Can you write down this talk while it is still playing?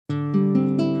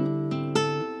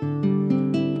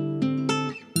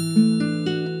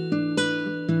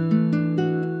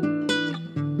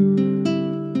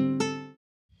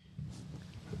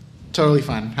totally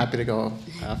fine. Happy to go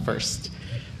first.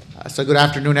 So good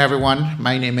afternoon, everyone.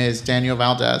 My name is Daniel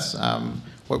Valdez.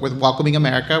 Work with Welcoming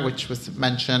America, which was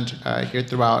mentioned here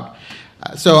throughout.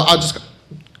 So I'll just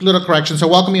little correction. So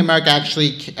Welcoming America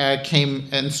actually came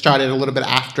and started a little bit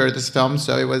after this film.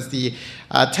 So it was the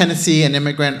Tennessee and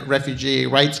Immigrant Refugee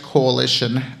Rights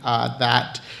Coalition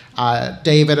that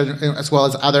David, as well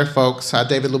as other folks,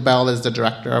 David Lubell is the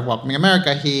director of Welcoming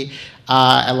America. He,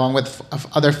 along with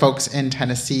other folks in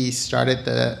Tennessee, started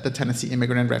the Tennessee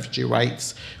Immigrant and Refugee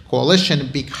Rights Coalition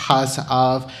because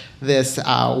of this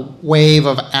wave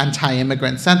of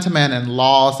anti-immigrant sentiment and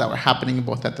laws that were happening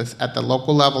both at the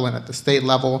local level and at the state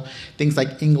level. Things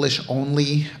like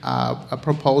English-only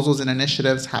proposals and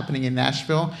initiatives happening in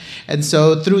Nashville. And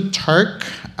so through Turk,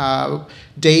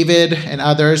 David and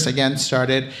others, again,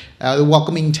 started the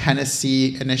Welcoming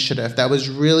Tennessee initiative that was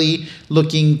really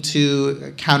looking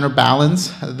to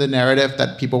counterbalance the narrative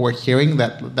that people were hearing,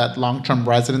 that long-term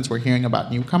residents were hearing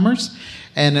about newcomers,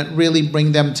 and really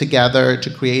bring them together to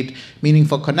create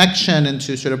meaningful connection and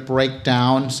to sort of break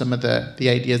down some of the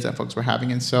ideas that folks were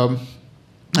having. And so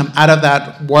out of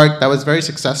that work that was very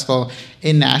successful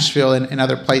in Nashville and in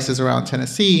other places around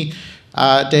Tennessee,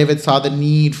 David saw the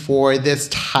need for this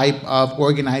type of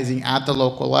organizing at the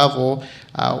local level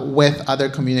with other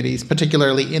communities,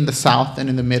 particularly in the South and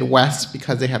in the Midwest,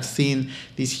 because they have seen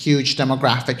these huge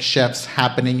demographic shifts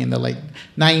happening in the late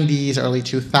 90s, early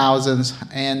 2000s.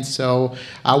 And so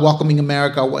Welcoming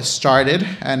America was started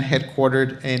and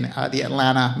headquartered in the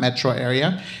Atlanta metro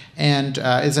area, and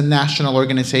is a national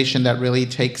organization that really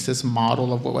takes this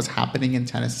model of what was happening in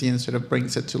Tennessee and sort of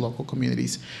brings it to local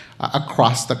communities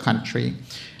across the country.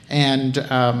 And,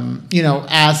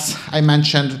 as I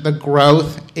mentioned, the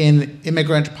growth in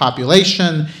immigrant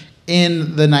population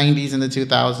in the 90s and the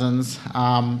 2000s,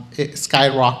 it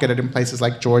skyrocketed in places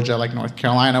like Georgia, like North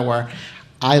Carolina, where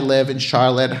I live in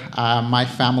Charlotte. My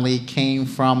family came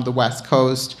from the West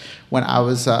Coast when I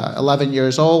was 11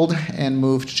 years old and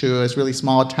moved to a really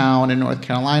small town in North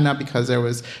Carolina because there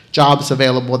was jobs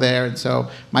available there. And so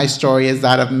my story is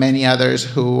that of many others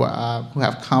who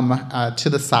have come to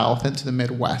the South and to the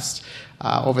Midwest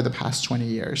over the past 20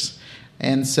 years.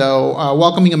 And so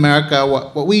Welcoming America,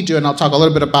 what we do, and I'll talk a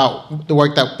little bit about the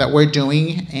work that we're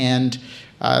doing, and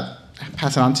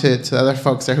pass it on to other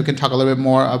folks there who can talk a little bit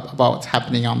more about what's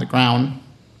happening on the ground.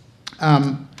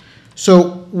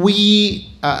 So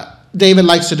David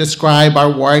likes to describe our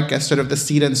work as sort of the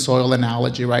seed and soil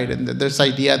analogy, right? And this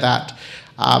idea that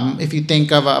if you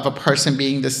think of a person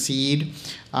being the seed,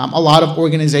 a lot of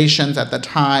organizations at the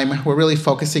time were really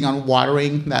focusing on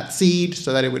watering that seed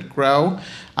so that it would grow,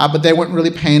 but they weren't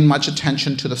really paying much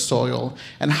attention to the soil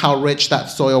and how rich that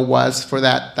soil was for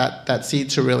that seed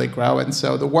to really grow. And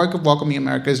so the work of Welcoming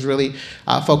America is really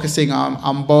focusing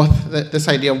on both this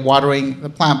idea of watering the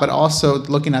plant, but also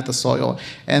looking at the soil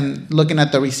and looking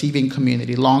at the receiving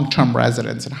community, long-term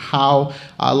residents, and how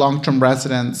long-term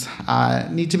residents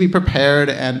need to be prepared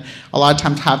and a lot of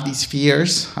times have these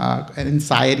fears and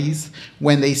anxieties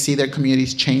when they see their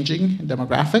communities changing in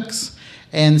demographics.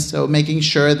 And so making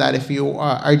sure that if you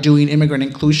are doing immigrant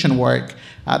inclusion work,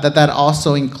 that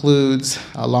also includes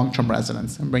long-term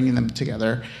residents and bringing them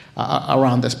together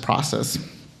around this process.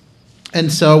 And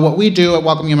so what we do at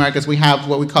Welcoming America is we have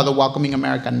what we call the Welcoming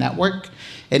America Network,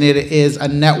 and it is a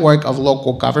network of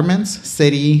local governments,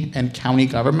 city and county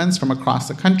governments from across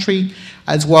the country,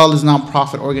 as well as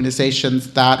nonprofit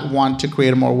organizations that want to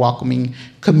create a more welcoming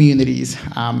communities.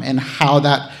 And how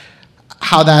that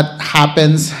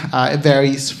happens, it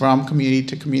varies from community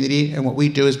to community. And what we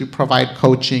do is we provide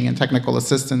coaching and technical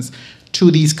assistance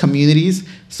to these communities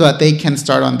so that they can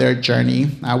start on their journey.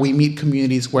 We meet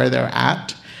communities where they're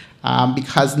at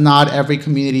because not every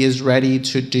community is ready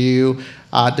to do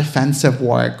defensive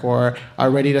work or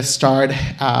are ready to start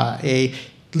a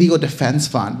legal defense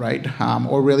fund, right?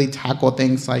 Or really tackle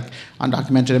things like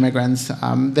undocumented immigrants.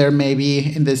 They're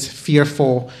maybe in this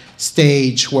fearful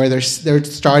stage where they're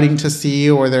starting to see,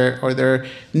 or their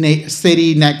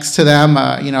city next to them,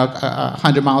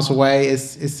 100 miles away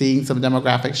is seeing some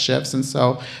demographic shifts. And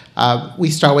so we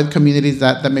start with communities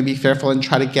that may be fearful and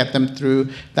try to get them through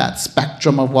that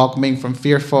spectrum of welcoming from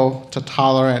fearful to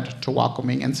tolerant to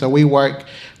welcoming. And so we work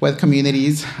with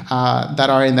communities that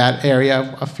are in that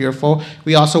area of fearful.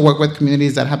 We also work with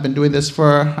communities that have been doing this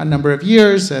for a number of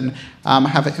years and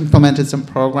have implemented some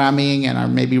programming and are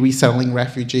maybe resettling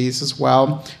refugees as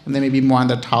well, and they may be more on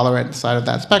the tolerant side of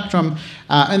that spectrum.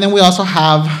 And then we also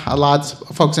have a lot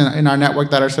of folks in our network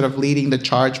that are sort of leading the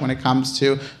charge when it comes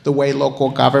to the way local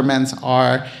governments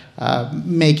are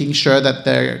making sure that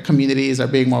their communities are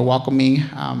being more welcoming.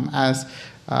 As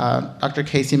Dr.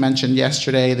 Casey mentioned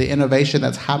yesterday, the innovation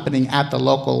that's happening at the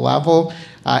local level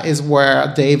is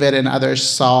where David and others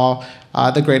saw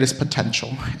the greatest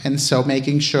potential. And so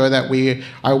making sure that we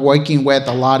are working with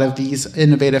a lot of these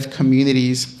innovative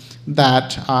communities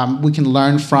that we can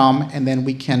learn from, and then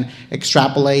we can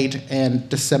extrapolate and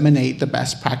disseminate the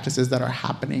best practices that are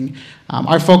happening.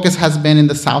 Our focus has been in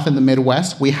the South and the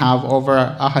Midwest. We have over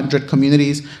 100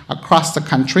 communities across the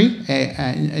country,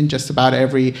 in just about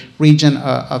every region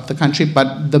of the country,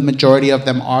 but the majority of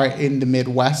them are in the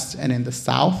Midwest and in the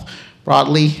South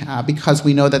broadly, because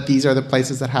we know that these are the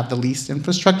places that have the least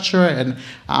infrastructure and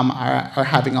are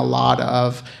having a lot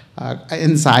of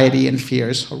anxiety and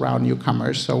fears around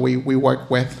newcomers. So we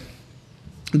work with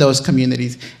those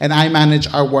communities. And I manage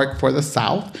our work for the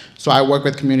South. So I work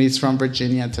with communities from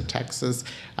Virginia to Texas,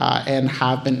 and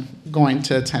have been going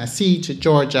to Tennessee, to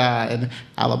Georgia, and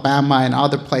Alabama, and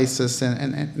other places,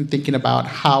 and thinking about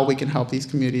how we can help these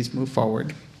communities move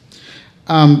forward.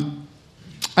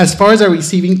 As far as our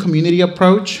receiving community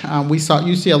approach,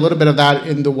 you see a little bit of that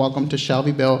in the Welcome to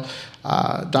Shelbyville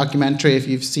documentary, if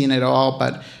you've seen it all,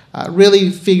 but really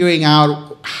figuring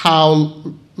out how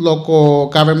local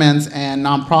governments and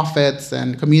nonprofits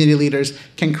and community leaders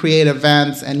can create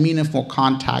events and meaningful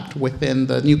contact within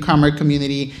the newcomer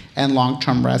community and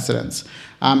long-term residents.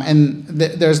 And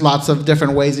there's lots of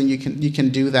different ways that you can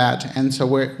do that. And so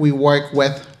we work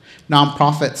with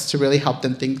nonprofits to really help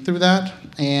them think through that.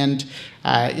 And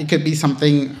it could be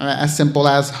something as simple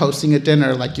as hosting a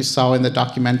dinner, like you saw in the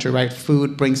documentary, right?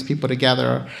 Food brings people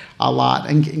together a lot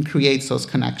and creates those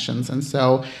connections. And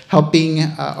so helping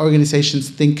organizations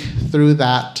think through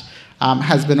that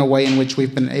has been a way in which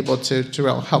we've been able to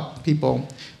help people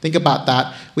think about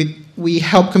that. We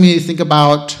help communities think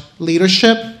about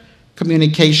leadership,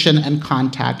 communication, and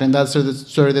contact, and those are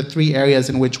sort of the three areas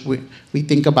in which we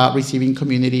think about receiving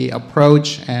community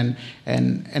approach and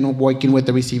working with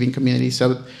the receiving community.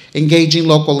 So engaging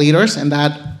local leaders, and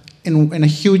that in a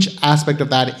huge aspect of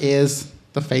that is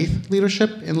the faith leadership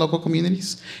in local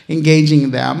communities, engaging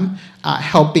them,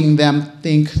 helping them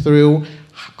think through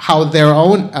how their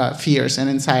own fears and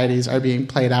anxieties are being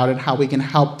played out, and how we can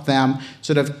help them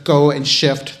sort of go and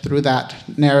shift through that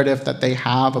narrative that they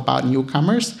have about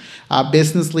newcomers.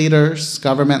 Business leaders,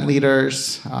 government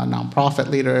leaders, nonprofit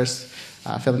leaders,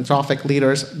 philanthropic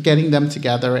leaders, getting them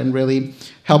together and really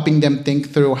helping them think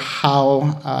through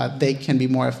how they can be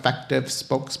more effective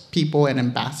spokespeople and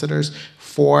ambassadors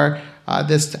for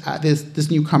this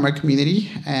newcomer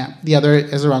community. The other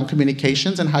is around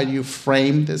communications and how you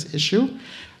frame this issue.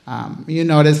 You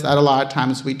notice that a lot of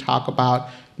times we talk about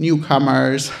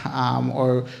newcomers,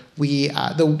 or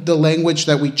the language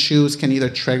that we choose can either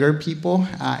trigger people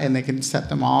and they can set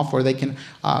them off, or they can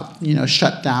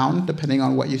shut down depending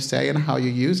on what you say and how you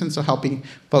use. And so helping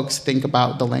folks think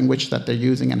about the language that they're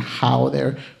using and how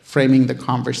they're framing the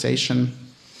conversation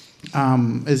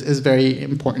is very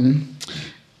important.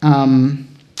 And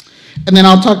then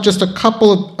I'll talk just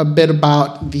a bit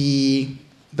about the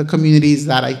communities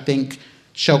that I think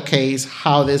showcase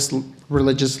how this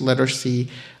religious literacy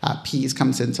piece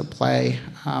comes into play.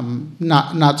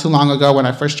 Not too long ago, when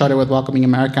I first started with Welcoming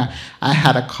America, I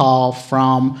had a call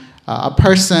from a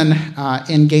person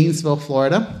in Gainesville,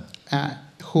 Florida,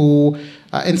 who,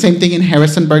 and same thing in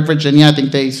Harrisonburg, Virginia. I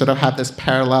think they sort of have this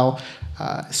parallel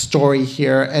story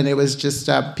here, and it was just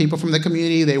people from the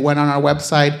community. They went on our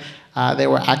website. They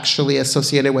were actually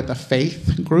associated with a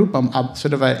faith group,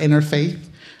 sort of an interfaith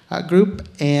group,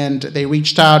 and they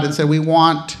reached out and said, we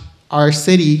want our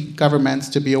city governments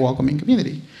to be a welcoming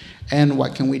community, and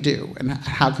what can we do, and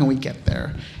how can we get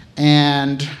there?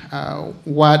 And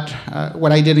what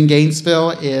I did in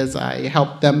Gainesville is I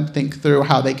helped them think through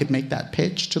how they could make that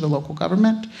pitch to the local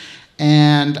government,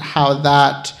 and how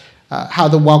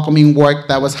the welcoming work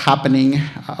that was happening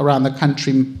around the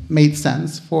country made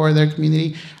sense for their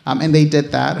community. And they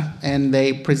did that, and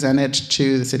they presented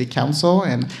to the city council,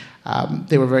 and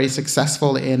they were very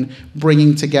successful in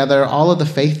bringing together all of the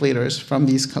faith leaders from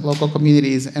these local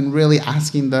communities and really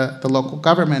asking the local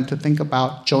government to think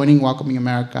about joining Welcoming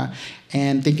America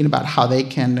and thinking about how they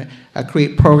can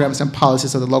create programs and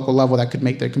policies at the local level that could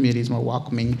make their communities more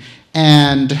welcoming.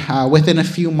 And within a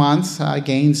few months,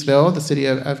 Gainesville, the city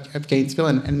of Gainesville,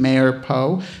 and Mayor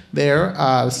Poe there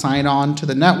signed on to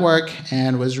the network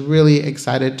and was really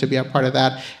excited to be a part of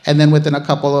that. And then within a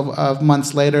couple of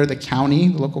months later, the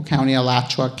local county,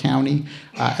 Alachua County,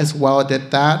 as well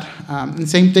did that. And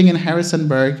same thing in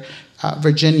Harrisonburg,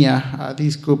 Virginia.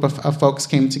 These group of folks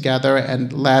came together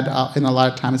and led in a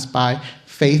lot of times by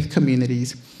faith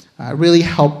communities really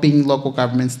helping local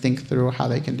governments think through how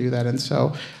they can do that. And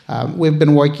so we've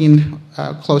been working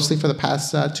closely for the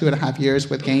past 2.5 years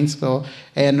with Gainesville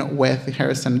and with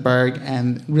Harrisonburg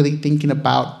and really thinking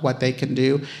about what they can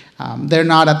do. They're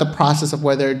not at the process of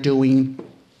where they're doing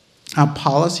a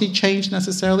policy change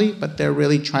necessarily, but they're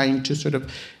really trying to sort of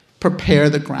prepare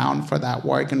the ground for that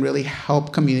work and really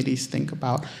help communities think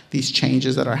about these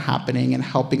changes that are happening and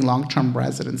helping long-term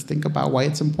residents think about why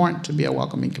it's important to be a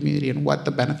welcoming community and what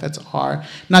the benefits are,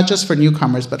 not just for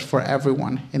newcomers, but for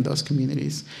everyone in those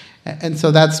communities. And so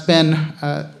that's been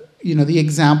the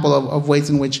example of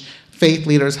ways in which faith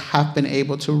leaders have been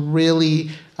able to really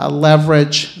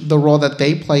leverage the role that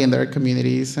they play in their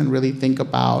communities and really think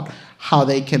about how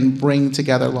they can bring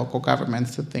together local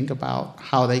governments to think about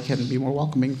how they can be more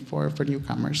welcoming for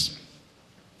newcomers.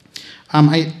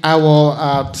 I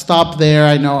will stop there.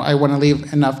 I know I want to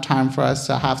leave enough time for us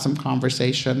to have some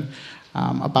conversation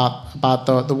about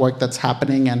the work that's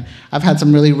happening. And I've had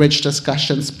some really rich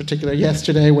discussions, particularly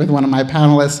yesterday with one of my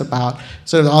panelists, about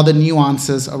sort of all the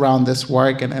nuances around this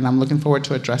work. And I'm looking forward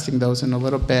to addressing those in a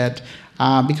little bit.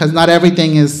 Because not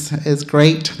everything is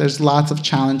great. There's lots of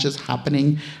challenges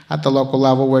happening at the local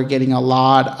level. We're getting a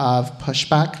lot of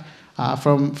pushback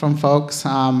from folks,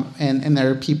 and there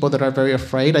are people that are very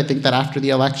afraid. I think that after the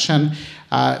election,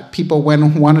 people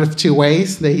went one of two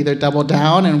ways. They either doubled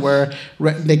down and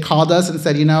they called us and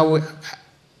said,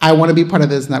 I want to be part of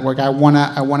this network. I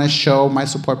want to show my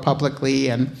support publicly,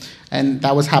 and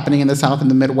that was happening in the South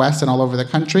and the Midwest and all over the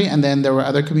country. And then there were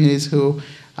other communities who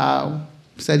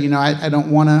said, I don't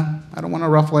want to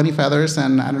ruffle any feathers,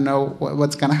 and I don't know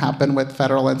what's going to happen with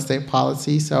federal and state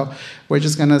policy. So we're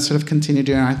just going to sort of continue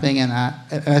doing our thing. And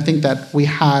I think that we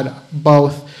had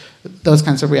both those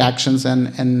kinds of reactions,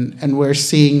 and we're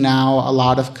seeing now a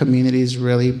lot of communities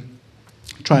really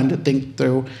trying to think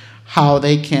through how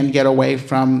they can get away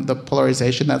from the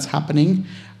polarization that's happening.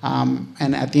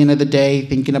 And at the end of the day,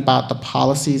 thinking about the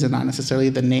policies and not necessarily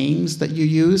the names that you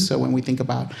use. So when we think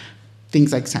about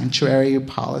things like sanctuary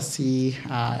policy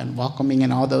and welcoming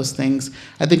and all those things,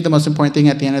 I think the most important thing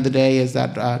at the end of the day is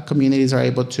that communities are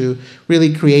able to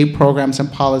really create programs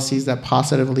and policies that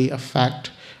positively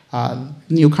affect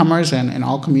newcomers and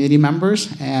all community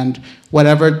members. And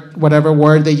whatever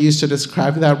word they use to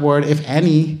describe that word, if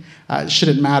any,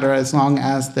 shouldn't matter as long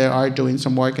as they are doing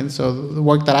some work. And so the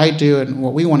work that I do and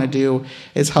what we want to do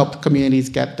is help communities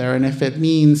get there. And if it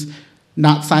means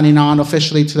not signing on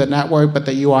officially to the network, but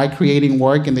that you are creating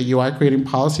work and that you are creating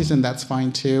policies, and that's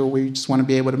fine too. We just want to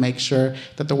be able to make sure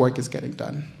that the work is getting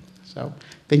done. So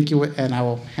thank you, and I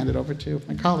will hand it over to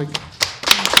my colleague.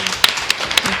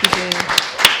 Thank you, Dave.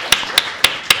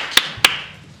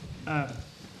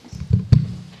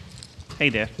 Hey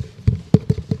there.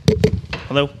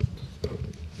 Hello.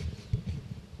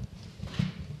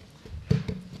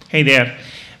 Hey there.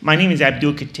 My name is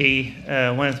Abdul Kati. I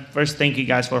want to first thank you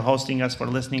guys for hosting us, for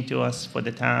listening to us, for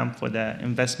the time, for the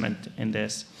investment in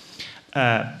this.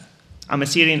 I'm a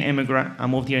Syrian immigrant. I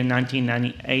moved here in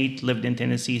 1998, lived in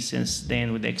Tennessee since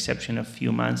then with the exception of a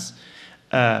few months.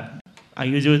 I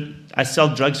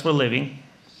sell drugs for a living,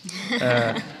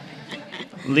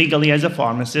 legally as a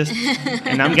pharmacist.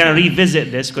 And I'm going to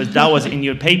revisit this because that was in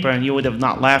your paper and you would have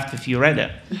not laughed if you read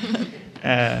it.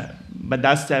 But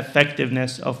that's the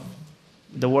effectiveness of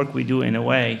the work we do in a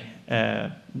way.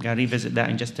 I'm going to revisit that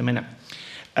in just a minute.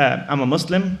 I'm a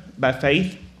Muslim by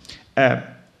faith.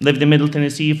 Lived in Middle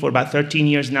Tennessee for about 13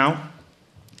 years now.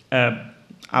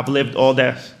 I've lived all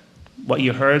what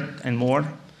you heard and more.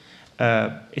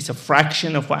 It's a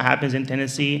fraction of what happens in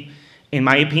Tennessee. In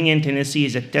my opinion, Tennessee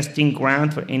is a testing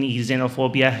ground for any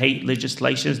xenophobia, hate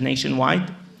legislations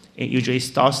nationwide. It usually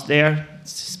starts there.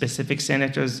 Specific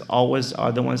senators always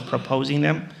are the ones proposing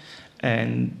them.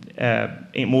 And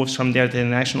it moves from there to the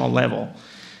national level.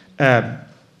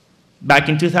 Back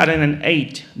in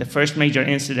 2008, the first major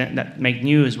incident that made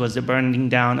news was the burning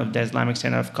down of the Islamic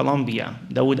Center of Colombia.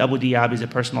 Dawood Abu Diab is a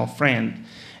personal friend.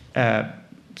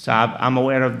 So I'm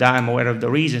aware of that. I'm aware of the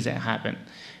reasons it happened.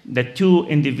 The two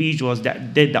individuals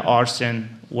that did the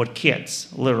arson were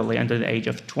kids, literally under the age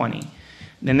of 20.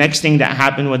 The next thing that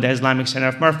happened with the Islamic Center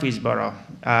of Murfreesboro,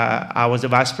 I was the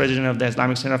vice president of the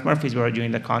Islamic Center of Murfreesboro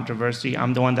during the controversy.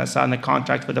 I'm the one that signed the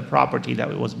contract for the property that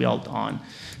it was built on.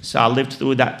 So I lived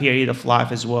through that period of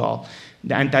life as well.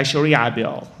 The anti-Sharia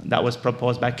bill that was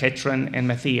proposed by Ketron and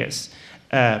Matthias.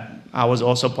 I was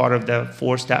also part of the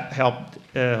force that helped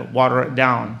water it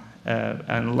down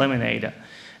and eliminate it.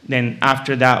 Then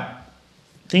after that,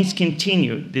 things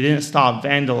continued. They didn't stop.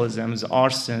 Vandalisms,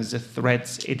 arsons, the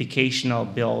threats, educational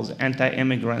bills,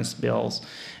 anti-immigrants bills.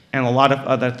 and a lot of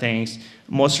other things.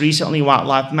 Most recently,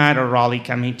 Wildlife Matter Raleigh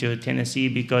coming to Tennessee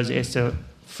because it's a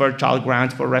fertile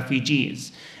ground for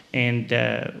refugees. And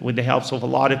with the help of a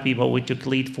lot of people, we took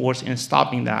lead force in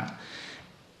stopping that.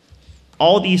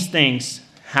 All these things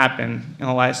happened in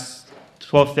the last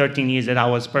 12, 13 years that I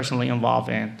was personally involved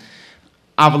in.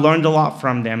 I've learned a lot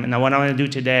from them, and what I want to do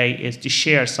today is to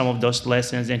share some of those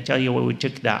lessons and tell you where we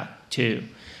took that to.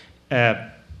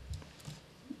 The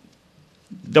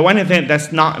one event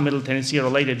that's not Middle Tennessee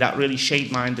related that really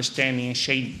shaped my understanding and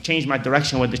changed my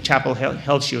direction was the Chapel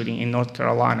Hill shooting in North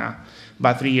Carolina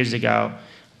about 3 years ago.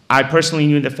 I personally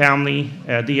knew the family.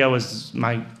 Dia was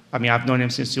I've known him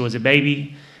since he was a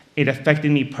baby. It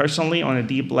affected me personally on a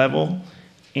deep level,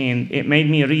 and it made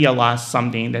me realize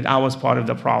something, that I was part of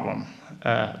the problem.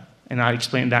 And I'll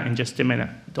explain that in just a minute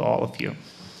to all of you.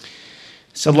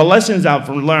 So the lessons I've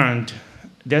learned,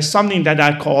 there's something that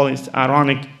I call, it's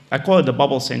ironic, I call it the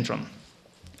bubble syndrome.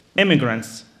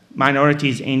 Immigrants,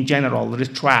 minorities in general,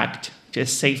 retract to a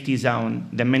safety zone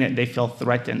the minute they feel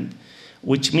threatened,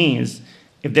 which means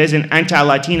if there's an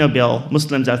anti-Latino bill,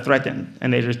 Muslims are threatened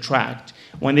and they retract.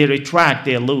 When they retract,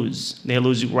 they lose. They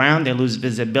lose ground, they lose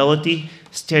visibility,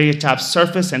 stereotypes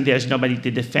surface, and there's nobody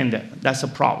to defend it. That's a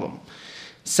problem.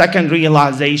 Second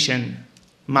realization,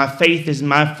 my faith is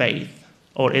my faith,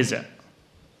 or is it?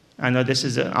 I know this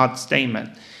is an odd statement.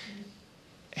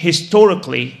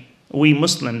 Historically, we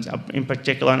Muslims in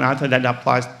particular, and I think that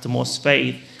applies to most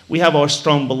faith, we have our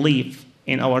strong belief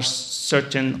in our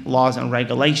certain laws and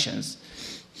regulations.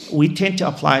 We tend to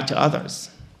apply it to others.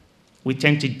 We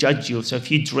tend to judge you. So if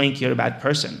you drink, you're a bad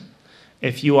person.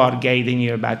 If you are gay, then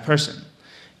you're a bad person.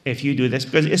 If you do this,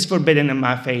 because it's forbidden in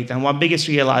my faith. And one biggest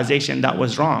realization that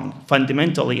was wrong,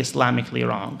 fundamentally Islamically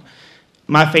wrong.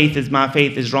 My faith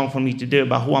is wrong for me to do it,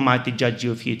 but who am I to judge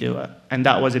you if you do it? And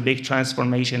that was a big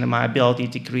transformation in my ability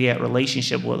to create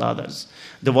relationship with others,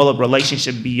 develop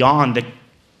relationship beyond the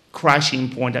crashing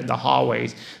point at the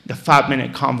hallways, the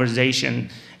 5-minute conversation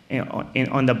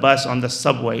on the bus, on the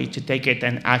subway, to take it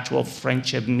an actual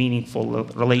friendship, meaningful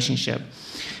relationship.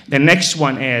 The next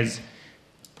one is,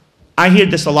 I hear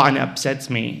this a lot and it upsets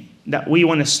me, that we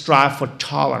want to strive for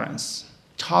tolerance.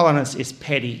 Tolerance is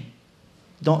petty.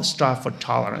 Don't strive for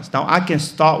tolerance. Now, I can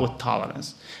start with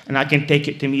tolerance, and I can take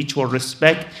it to mutual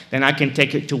respect, then I can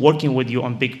take it to working with you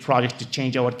on big projects to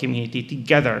change our community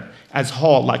together as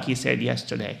whole, like you said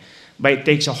yesterday. But it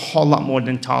takes a whole lot more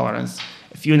than tolerance.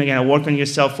 If you're going to work on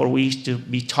yourself for weeks to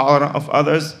be tolerant of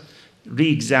others,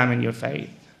 re-examine your faith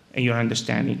and your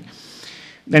understanding.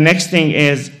 The next thing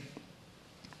is,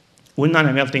 we're not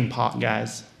a melting pot,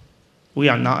 guys. We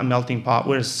are not a melting pot.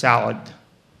 We're a salad.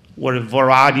 We're a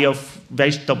variety of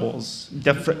vegetables,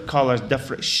 different colors,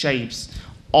 different shapes,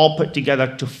 all put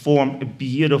together to form a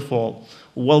beautiful,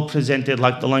 well-presented,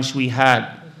 like the lunch we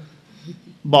had.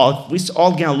 But if we're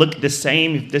all gonna look the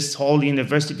same, if this whole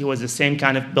university was the same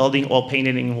kind of building, all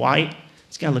painted in white,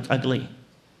 it's gonna look ugly.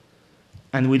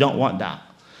 And we don't want that.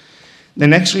 The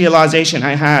next realization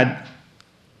I had,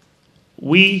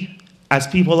 we, as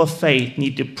people of faith,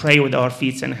 need to pray with our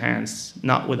feet and hands,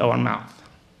 not with our mouth.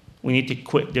 We need to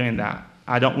quit doing that.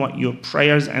 I don't want your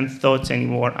prayers and thoughts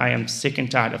anymore. I am sick and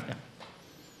tired of them.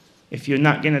 If you're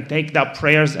not going to take that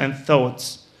prayers and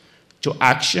thoughts to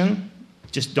action,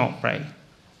 just don't pray.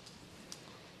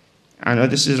 I know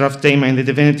this is a rough time in the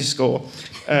divinity school.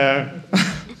 The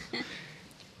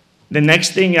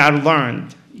next thing I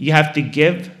learned, you have to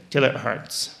give till it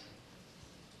hurts.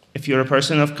 If you're a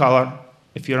person of color,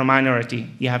 if you're a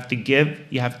minority, you have to give,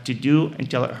 you have to do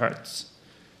until it hurts.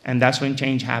 And that's when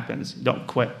change happens. Don't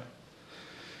quit.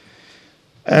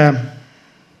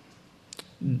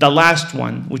 The last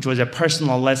one, which was a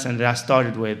personal lesson that I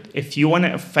started with, if you want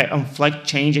to inflect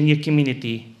change in your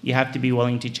community, you have to be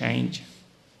willing to change.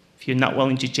 If you're not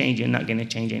willing to change, you're not going to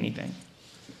change anything.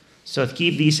 So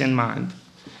keep these in mind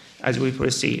as we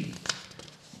proceed.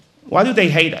 Why do they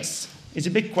hate us? It's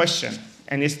a big question.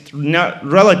 And it's not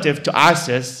relative to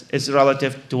ISIS, it's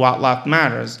relative to Wildlife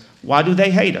Matters. Why do they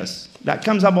hate us? That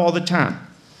comes up all the time.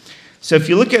 So if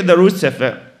you look at the roots of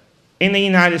it, in the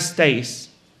United States,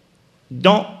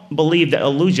 don't believe the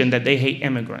illusion that they hate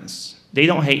immigrants. They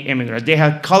don't hate immigrants. They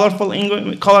have colored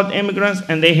immigrants,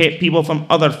 and they hate people from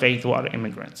other faiths who are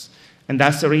immigrants. And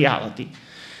that's the reality.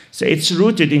 So it's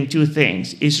rooted in two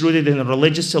things. It's rooted in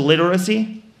religious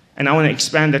illiteracy, and I want to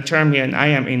expand the term here, and I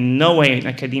am in no way an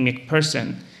academic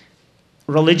person.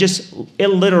 Religious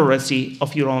illiteracy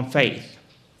of your own faith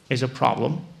is a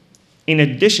problem, in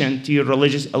addition to your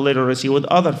religious illiteracy with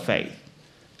other faith.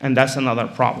 And that's another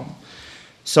problem.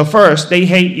 So first, they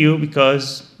hate you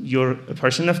because you're a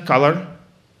person of color.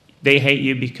 They hate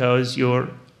you because you're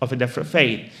of a different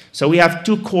faith. So we have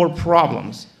two core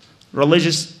problems: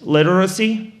 religious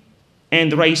literacy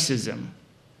and racism.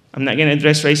 I'm not going to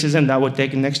address racism. That will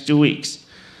take the next 2 weeks.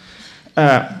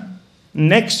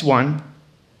 Next one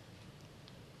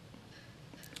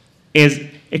is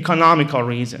economical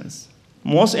reasons.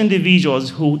 Most individuals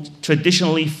who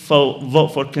traditionally vote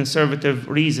for conservative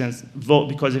reasons vote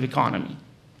because of economy.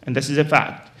 And this is a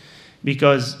fact,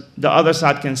 because the other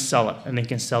side can sell it, and they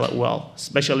can sell it well,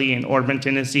 especially in urban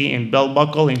Tennessee, in Bell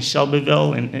Buckle, in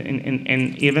Shelbyville,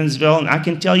 in Evansville. And I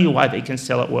can tell you why they can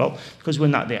sell it well, because we're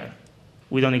not there.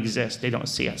 We don't exist. They don't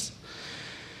see us.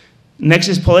 Next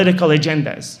is political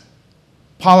agendas.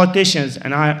 Politicians,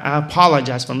 and I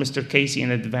apologize for Mr. Casey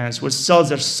in advance, will sell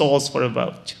their souls for a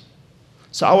vote.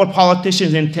 So our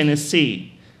politicians in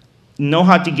Tennessee know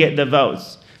how to get the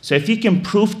votes. So if you can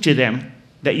prove to them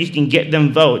that you can get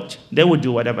them vote, they will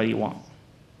do whatever you want.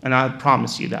 And I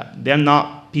promise you that. They're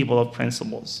not people of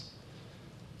principles.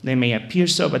 They may appear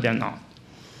so, but they're not.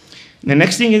 The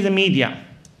next thing is the media.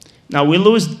 Now, we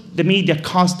lose the media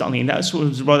constantly, and that's what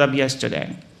was brought up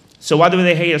yesterday. So why do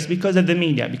they hate us? Because of the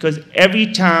media. Because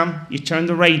every time you turn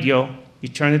the radio, you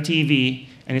turn the TV,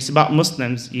 and it's about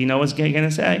Muslims, you know what they're going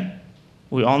to say.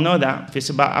 We all know that. If it's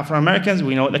about Afro-Americans,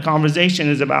 we know what the conversation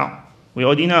is about. We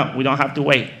already know. We don't have to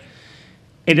wait.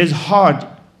 It is hard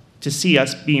to see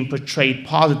us being portrayed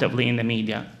positively in the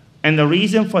media. And the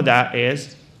reason for that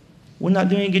is we're not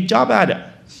doing a good job at it.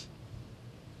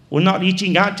 We're not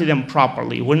reaching out to them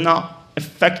properly. We're not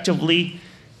effectively,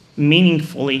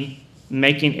 meaningfully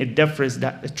making a difference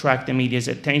that attracts the media's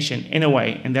attention in a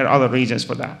way, and there are other reasons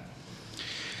for that.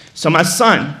 So my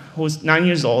son, who's 9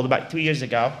 years old, about 2 years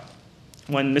ago,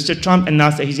 when Mr. Trump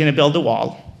announced that he's going to build a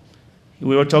wall,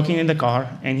 we were talking in the car,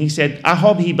 and he said, I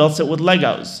hope he builds it with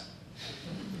Legos.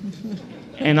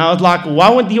 And I was like, why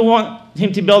would you want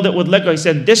him to build it with Lego? He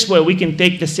said, this way we can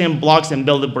take the same blocks and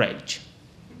build a bridge.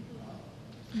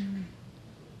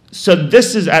 So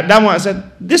this is, at that moment I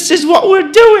said, this is what we're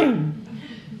doing.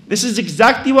 This is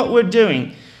exactly what we're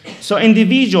doing. So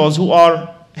individuals who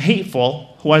are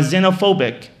hateful, who are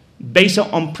xenophobic, based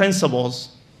on principles,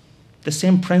 the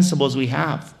same principles we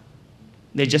have,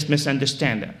 they just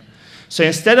misunderstand it. So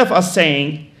instead of us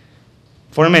saying,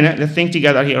 for a minute, let's think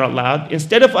together here out loud.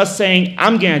 Instead of us saying,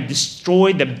 I'm going to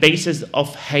destroy the basis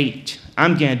of hate,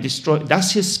 I'm going to destroy,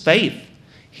 that's his faith.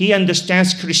 He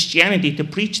understands Christianity to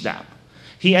preach that.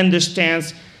 He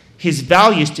understands his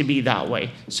values to be that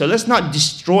way. So let's not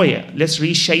destroy it. Let's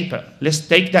reshape it. Let's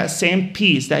take that same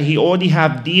piece that he already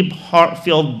have deep,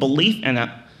 heart-filled belief in it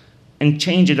and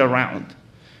change it around.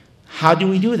 How do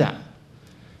we do that?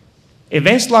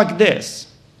 Events like this,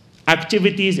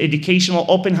 activities, educational,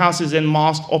 open houses in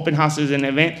mosque, open houses in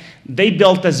event, they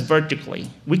built us vertically.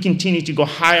 We continue to go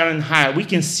higher and higher. We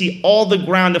can see all the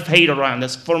ground of hate around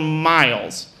us for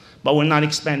miles, but we're not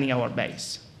expanding our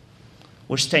base.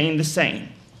 We're staying the same.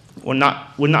 We're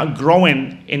not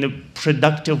growing in a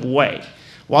productive way.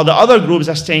 While the other groups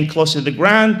are staying close to the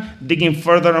ground, digging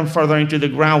further and further into the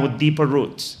ground with deeper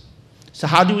roots. So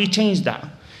how do we change that?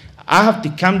 I have to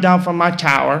come down from my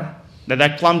tower that I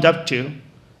climbed up to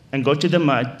and go to the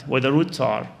mud where the roots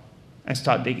are and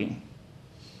start digging.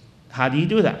 How do you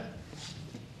do that?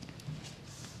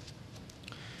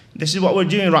 This is what we're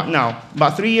doing right now.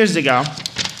 About 3 years ago,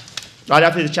 right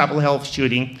after the Chapel Hill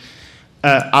shooting,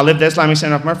 I left the Islamic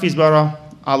Center of Murfreesboro.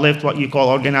 I left what you call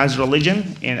organized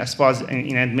religion as far as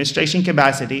in administration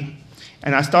capacity.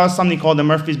 And I started something called the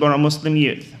Murfreesboro Muslim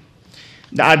Youth.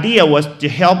 The idea was to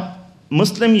help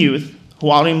Muslim youth who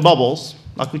are in bubbles,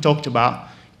 like we talked about,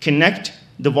 connect,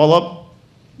 develop,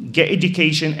 get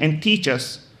education, and teach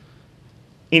us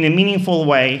in a meaningful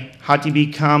way how to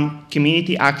become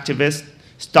community activists,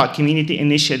 start community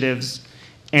initiatives,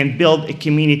 and build a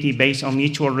community based on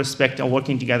mutual respect and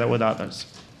working together with others.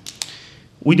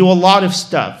 We do a lot of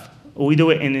stuff. We do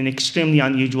it in an extremely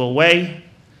unusual way.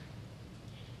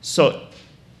 So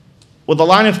with the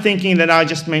line of thinking that I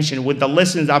just mentioned, with the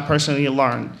lessons I personally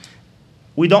learned,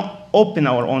 we don't open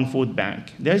our own food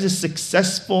bank. There's a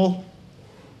successful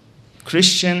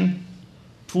Christian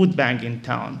food bank in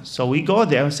town. So we go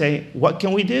there and say, what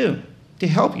can we do to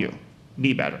help you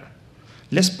be better?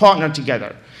 Let's partner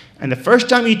together. And the first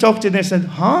time you talk to them, they said,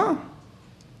 huh?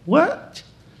 What?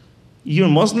 You're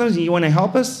Muslims and you want to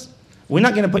help us? We're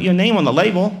not going to put your name on the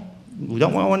label. We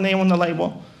don't want our name on the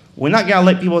label. We're not going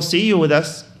to let people see you with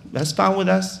us. That's fine with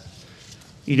us.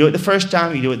 You do it the first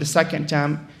time, you do it the second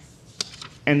time,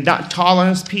 and that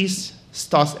tolerance piece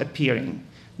starts appearing.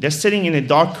 They're sitting in a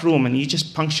dark room and you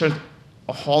just punctured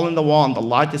a hole in the wall and the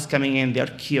light is coming in. They're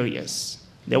curious.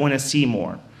 They want to see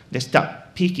more. They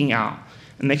start peeking out.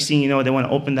 And next thing you know, they want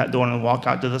to open that door and walk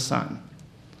out to the sun.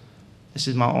 This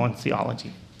is my own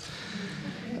theology.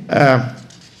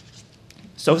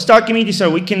 So Star Community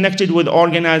Service, we connected with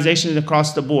organizations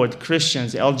across the board,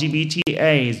 Christians,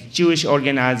 LGBTAs, Jewish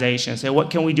organizations. And what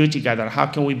can we do together? How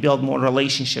can we build more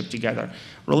relationship together?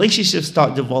 Relationships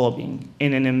start developing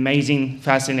in an amazing,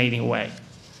 fascinating way.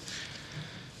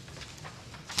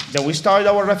 Then we started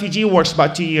our refugee works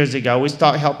about 2 years ago. We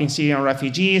started helping Syrian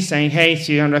refugees, saying, hey,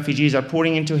 Syrian refugees are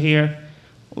pouring into here.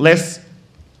 Let's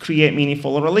create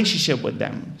meaningful relationship with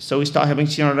them. So we start helping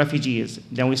Syrian refugees.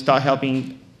 Then we start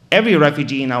helping every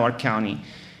refugee in our county.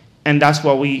 And that's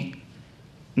why we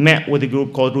met with a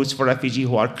group called Roots for Refugees,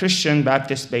 who are Christian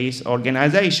Baptist-based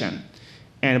organization.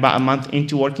 And about a month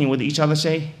into working with each other,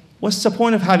 say, what's the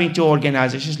point of having two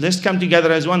organizations? Let's come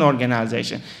together as one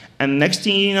organization. And next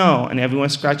thing you know, and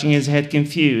everyone's scratching his head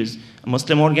confused, a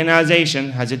Muslim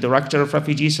organization has a director of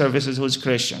refugee services who's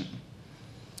Christian.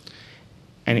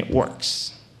 And it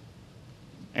works.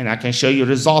 And I can show you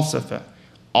results of it.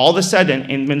 All of a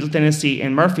sudden, in Middle Tennessee,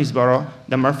 in Murfreesboro,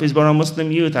 the Murfreesboro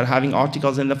Muslim youth are having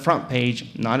articles in the front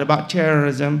page, not about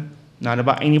terrorism, not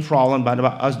about any problem, but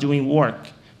about us doing work,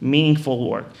 meaningful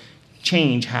work.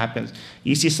 Change happens.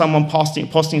 You see someone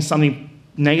posting something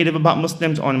negative about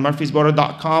Muslims on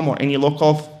Murfreesboro.com or any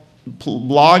local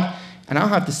blog, and I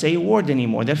don't have to say a word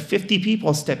anymore. There are 50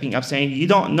 people stepping up saying, you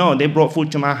don't know, they brought food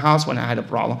to my house when I had a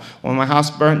problem. When my house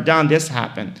burnt down, this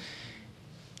happened.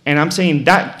 And I'm saying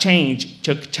that change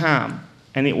took time,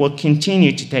 and it will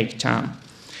continue to take time.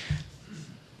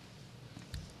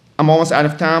 I'm almost out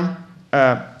of time.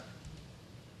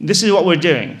 This is what we're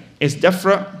doing. It's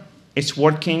different. It's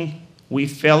working. We're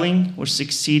failing. We're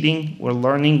succeeding. We're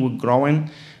learning. We're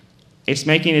growing. It's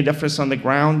making a difference on the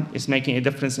ground. It's making a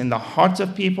difference in the hearts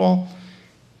of people.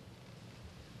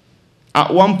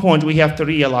 At one point, we have to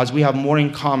realize we have more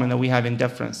in common than we have in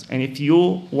difference. And if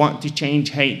you want to change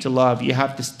hate to love, you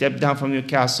have to step down from your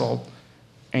castle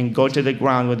and go to the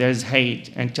ground where there's hate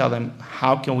and tell them,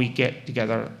 how can we get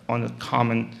together on a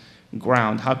common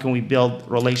ground? How can we build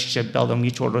relationship, build a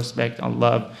mutual respect and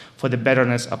love for the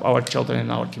betterness of our children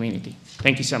and our community?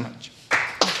 Thank you so much.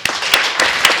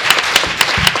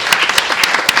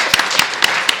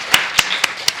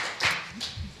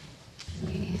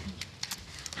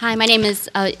 Hi, my name is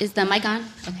the mic on?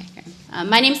 Okay, great.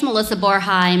 My name is Melissa Borja.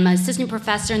 I'm an assistant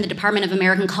professor in the Department of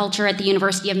American Culture at the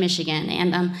University of Michigan.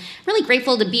 And I'm really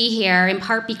grateful to be here, in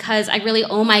part because I really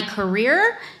owe my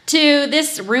career to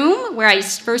this room where I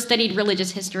first studied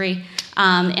religious history.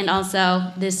 And also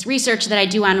this research that I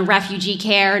do on refugee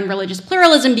care and religious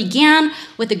pluralism began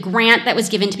with a grant that was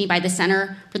given to me by the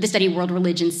Center for the Study of World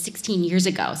Religions 16 years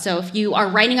ago. So if you are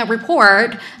writing a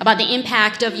report about the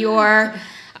impact of your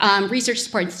research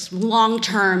supports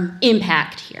long-term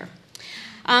impact here.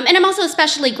 And I'm also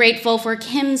especially grateful for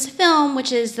Kim's film,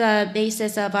 which is the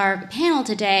basis of our panel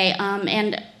today,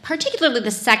 and particularly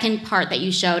the second part that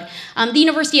you showed. The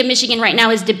University of Michigan right now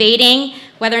is debating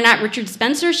whether or not Richard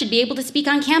Spencer should be able to speak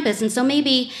on campus, and so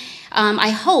maybe,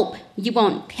 I hope you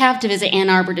won't have to visit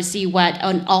Ann Arbor to see what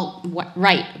an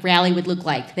alt-right rally would look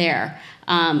like there,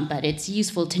 but it's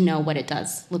useful to know what it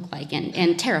does look like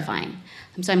and terrifying.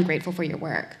 So I'm grateful for your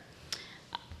work.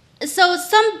 So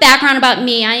some background about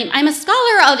me. I'm a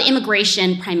scholar of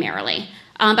immigration primarily,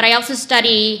 but I also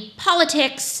study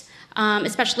politics,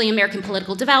 especially American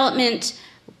political development,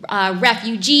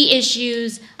 refugee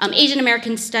issues, Asian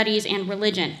American studies, and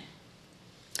religion.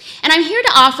 And I'm here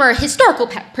to offer a historical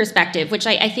perspective, which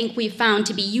I think we've found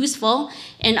to be useful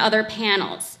in other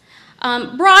panels.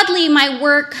 Broadly, my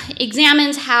work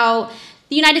examines how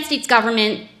the United States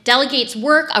government delegates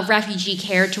work of refugee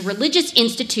care to religious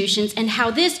institutions and how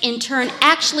this, in turn,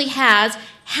 actually has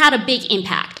had a big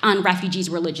impact on refugees'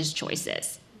 religious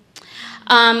choices.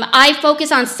 I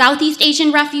focus on Southeast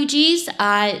Asian refugees,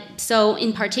 so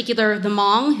in particular the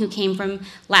Hmong, who came from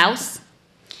Laos.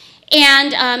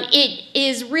 And it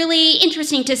is really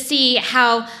interesting to see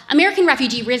how American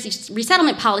refugee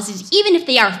resettlement policies, even if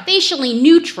they are facially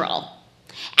neutral,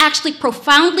 actually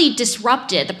profoundly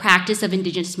disrupted the practice of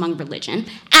indigenous Hmong religion.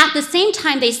 At the same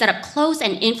time, they set up close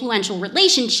and influential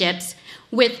relationships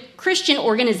with Christian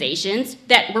organizations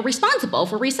that were responsible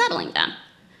for resettling them.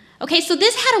 Okay, so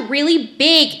this had a really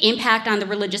big impact on the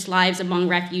religious lives among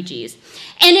refugees.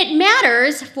 And it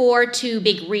matters for two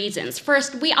big reasons.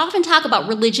 First, we often talk about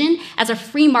religion as a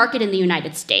free market in the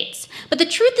United States. But the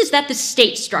truth is that the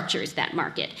state structures that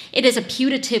market. It is a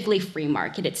putatively free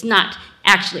market. It's not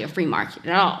actually a free market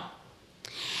at all.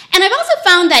 And I've also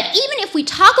found that even if we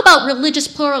talk about religious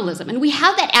pluralism and we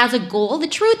have that as a goal, the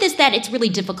truth is that it's really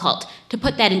difficult to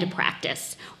put that into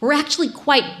practice. We're actually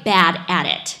quite bad at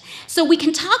it. So we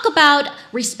can talk about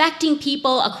respecting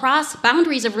people across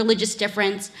boundaries of religious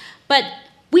difference, but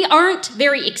we aren't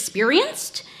very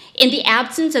experienced. In the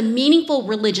absence of meaningful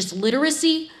religious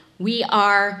literacy, we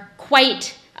are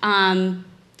quite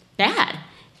bad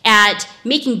at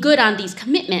making good on these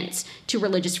commitments to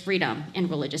religious freedom and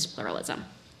religious pluralism.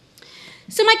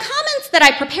 So my comments that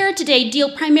I prepared today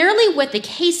deal primarily with the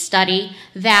case study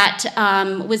that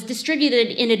was distributed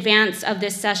in advance of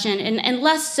this session, and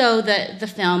less so the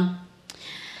film.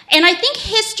 And I think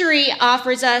history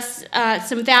offers us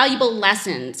some valuable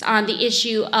lessons on the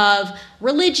issue of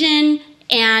religion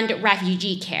and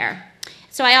refugee care.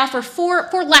 So I offer four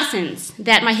lessons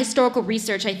that my historical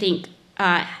research, I think,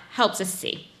 helps us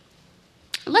see.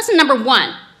 Lesson number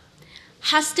 1,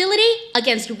 hostility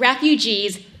against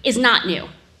refugees is not new.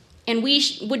 And we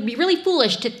would be really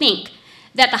foolish to think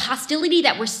that the hostility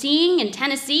that we're seeing in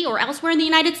Tennessee or elsewhere in the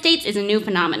United States is a new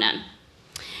phenomenon.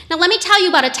 Now, let me tell you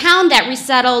about a town that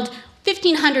resettled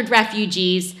 1,500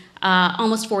 refugees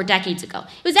almost 4 decades ago.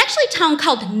 It was actually a town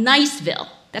called Niceville.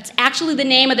 That's actually the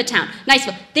name of the town,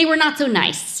 Niceville. They were not so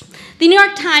nice. The New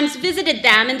York Times visited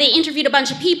them, and they interviewed a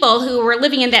bunch of people who were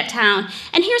living in that town.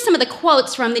 And here's some of the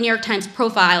quotes from the New York Times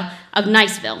profile of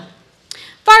Niceville.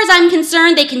 "Far as I'm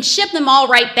concerned, they can ship them all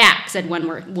right back," said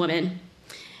one woman.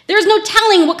 "There's no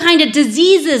telling what kind of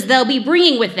diseases they'll be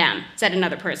bringing with them," said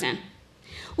another person.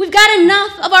 "We've got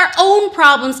enough of our own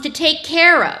problems to take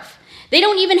care of. They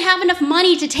don't even have enough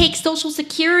money to take Social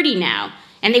Security now,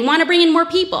 and they want to bring in more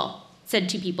people," said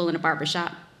 2 people in a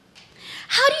barbershop.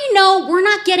 "How do you know we're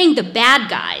not getting the bad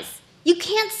guys? You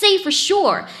can't say for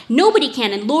sure. Nobody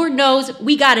can, and Lord knows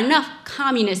we got enough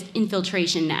communist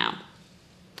infiltration now."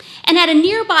 And at a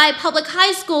nearby public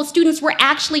high school, students were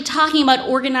actually talking about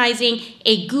organizing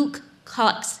a Ku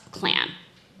Klux Klan.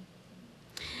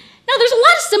 Now, there's a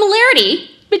lot of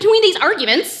similarity between these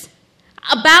arguments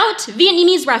about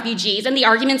Vietnamese refugees and the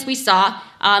arguments we saw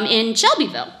in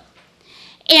Shelbyville.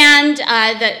 And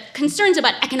the concerns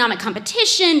about economic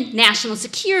competition, national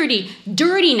security,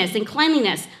 dirtiness and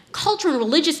cleanliness, cultural and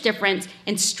religious difference,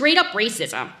 and straight-up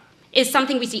racism is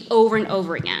something we see over and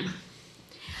over again.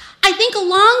 I think a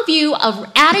long view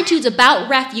of attitudes about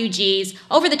refugees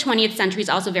over the 20th century is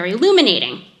also very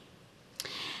illuminating.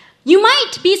 You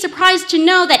might be surprised to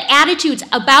know that attitudes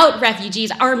about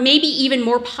refugees are maybe even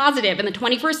more positive in the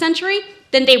 21st century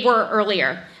than they were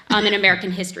earlier in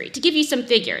American history. To give you some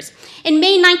figures, in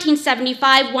May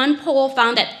 1975, one poll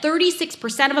found that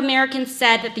 36% of Americans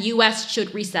said that the U.S.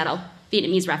 should resettle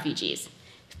Vietnamese refugees.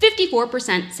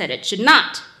 54% said it should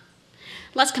not.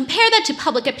 Let's compare that to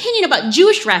public opinion about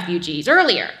Jewish refugees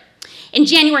earlier. In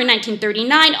January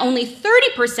 1939, only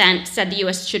 30% said the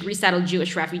U.S. should resettle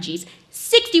Jewish refugees.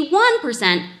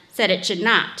 61% said it should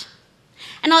not.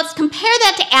 And let's compare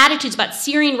that to attitudes about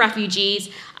Syrian refugees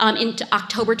into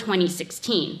October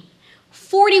 2016.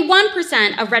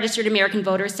 41% of registered American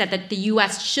voters said that the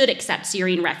U.S. should accept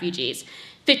Syrian refugees.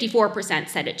 54%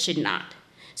 said it should not.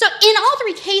 So in all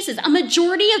 3 cases, a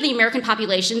majority of the American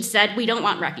population said we don't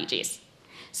want refugees.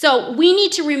 So we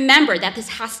need to remember that this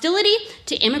hostility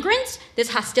to immigrants,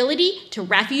 this hostility to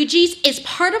refugees is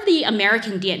part of the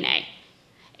American DNA.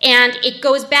 And it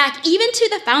goes back even to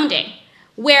the founding,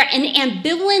 where an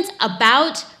ambivalence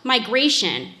about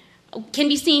migration can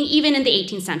be seen even in the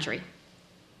 18th century.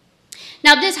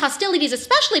 Now, this hostility is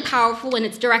especially powerful when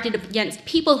it's directed against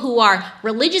people who are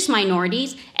religious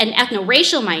minorities and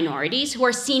ethno-racial minorities who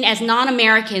are seen as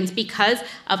non-Americans because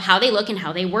of how they look and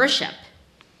how they worship.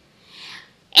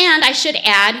 And I should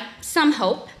add some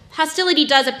hope. Hostility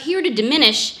does appear to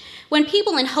diminish when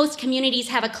people in host communities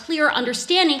have a clear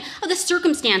understanding of the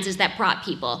circumstances that brought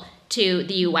people to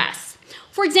the U.S.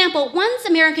 For example, once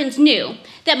Americans knew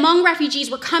that Hmong refugees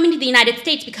were coming to the United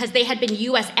States because they had been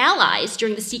U.S. allies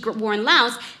during the secret war in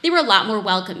Laos, they were a lot more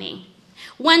welcoming.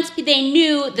 Once they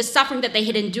knew the suffering that they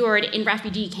had endured in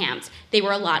refugee camps, they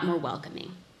were a lot more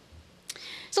welcoming.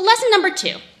 So lesson number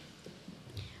 2.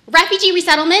 Refugee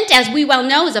resettlement, as we well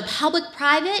know, is a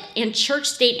public-private and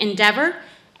church-state endeavor,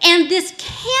 and this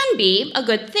can be a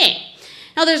good thing.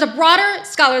 Now, there's a broader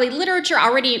scholarly literature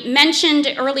already mentioned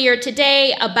earlier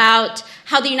today about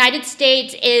how the United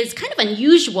States is kind of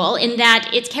unusual in that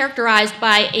it's characterized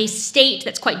by a state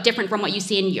that's quite different from what you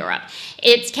see in Europe.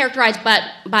 It's characterized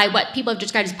by what people have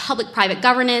described as public-private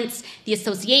governance, the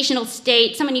associational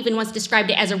state. Someone even once described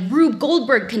it as a Rube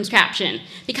Goldberg contraption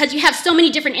because you have so many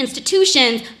different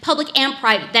institutions, public and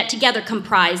private, that together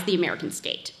comprise the American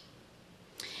state.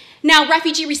 Now,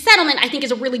 refugee resettlement, I think,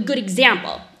 is a really good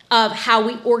example of how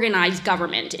we organize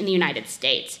government in the United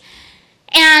States.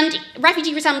 And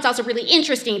refugee resettlement is also really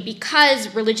interesting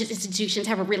because religious institutions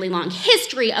have a really long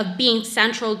history of being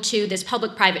central to this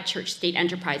public-private church-state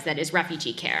enterprise that is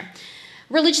refugee care.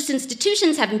 Religious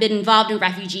institutions have been involved in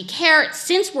refugee care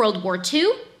since World War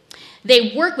II.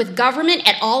 They work with government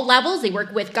at all levels. They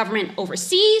work with government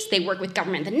overseas. They work with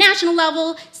government at the national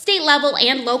level, state level,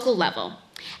 and local level.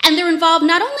 And they're involved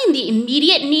not only in the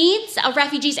immediate needs of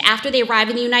refugees after they arrive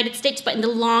in the United States, but in the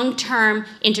long-term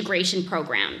integration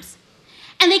programs.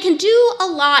 And they can do a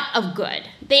lot of good.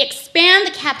 They expand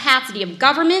the capacity of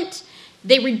government.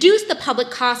 They reduce the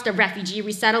public cost of refugee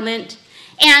resettlement.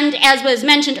 And as was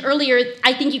mentioned earlier,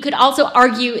 I think you could also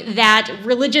argue that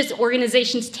religious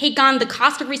organizations take on the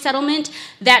cost of resettlement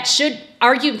that should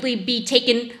arguably be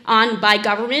taken on by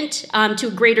government to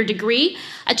a greater degree.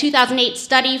 A 2008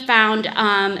 study found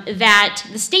that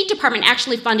the State Department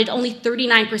actually funded only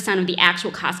 39% of the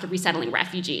actual cost of resettling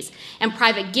refugees, and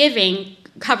private giving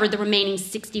covered the remaining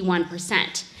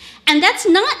 61%. And that's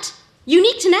not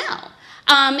unique to now.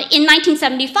 In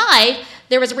 1975,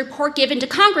 there was a report given to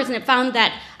Congress, and it found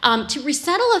that to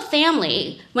resettle a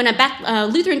family, when a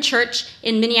Lutheran church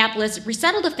in Minneapolis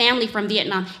resettled a family from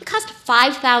Vietnam, it cost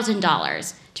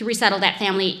 $5,000 to resettle that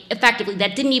family effectively.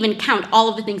 That didn't even count all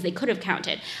of the things they could have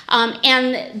counted.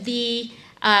 And the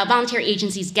voluntary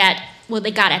agencies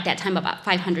they got at that time about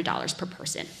 $500 per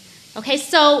person. Okay,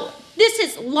 so this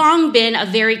has long been a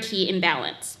very key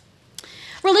imbalance.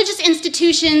 Religious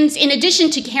institutions, in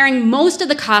addition to carrying most of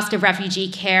the cost of refugee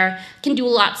care, can do a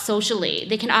lot socially.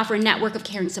 They can offer a network of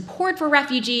caring support for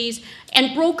refugees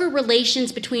and broker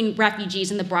relations between refugees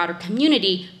and the broader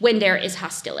community when there is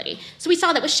hostility. So we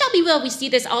saw that with Shelbyville. We see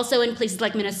this also in places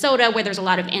like Minnesota, where there's a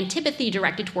lot of antipathy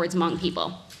directed towards Hmong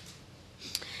people.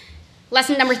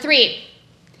 Lesson number 3,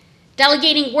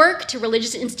 delegating work to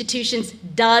religious institutions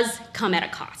does come at a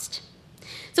cost.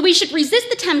 So we should resist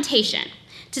the temptation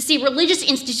to see religious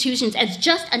institutions as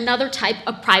just another type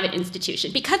of private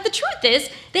institution. Because the truth is,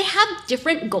 they have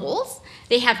different goals,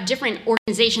 they have different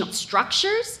organizational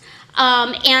structures,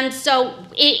 and so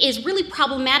it is really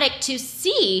problematic to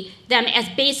see them as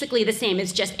basically the same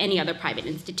as just any other private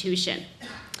institution.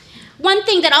 One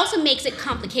thing that also makes it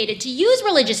complicated to use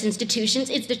religious institutions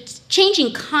is the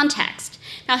changing context.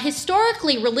 Now,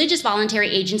 historically, religious voluntary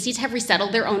agencies have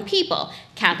resettled their own people.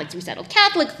 Catholics resettled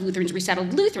Catholics, Lutherans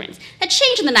resettled Lutherans. That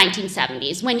changed in the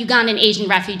 1970s when Ugandan and Asian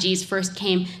refugees first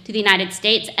came to the United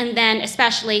States, and then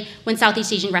especially when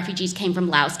Southeast Asian refugees came from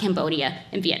Laos, Cambodia,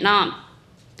 and Vietnam.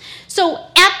 So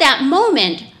at that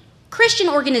moment, Christian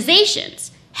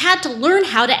organizations had to learn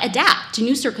how to adapt to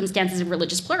new circumstances of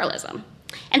religious pluralism.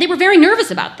 And they were very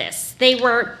nervous about this. They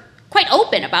were quite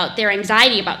open about their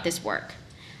anxiety about this work.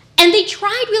 And they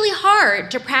tried really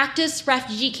hard to practice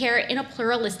refugee care in a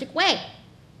pluralistic way.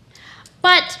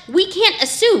 But we can't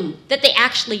assume that they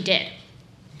actually did.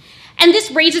 And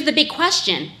this raises the big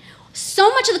question.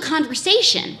 So much of the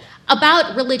conversation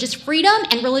about religious freedom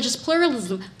and religious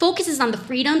pluralism focuses on the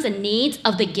freedoms and needs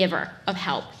of the giver of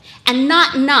help, and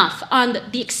not enough on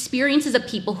the experiences of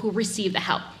people who receive the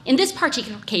help, in this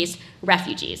particular case,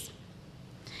 refugees.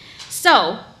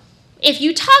 So, if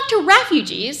you talk to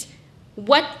refugees,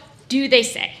 what do they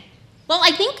say? Well,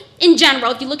 I think in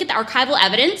general, if you look at the archival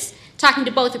evidence, talking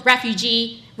to both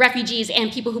refugees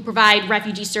and people who provide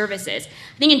refugee services,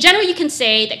 I think in general you can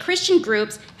say that Christian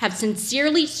groups have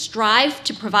sincerely strived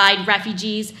to provide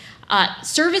refugees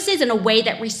services in a way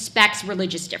that respects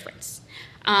religious difference.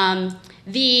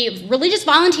 The religious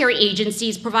voluntary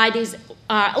agencies provide these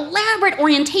elaborate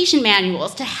orientation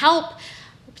manuals to help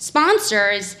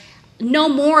sponsors know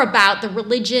more about the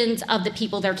religions of the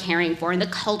people they're caring for and the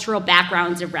cultural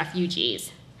backgrounds of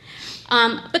refugees.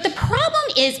 But the problem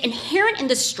is inherent in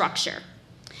the structure.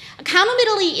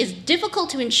 Accountability is difficult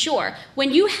to ensure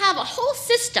when you have a whole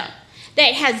system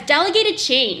that has delegated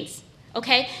chains,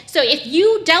 okay? So if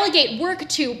you delegate work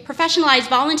to professionalized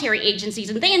voluntary agencies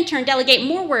and they in turn delegate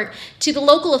more work to the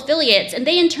local affiliates and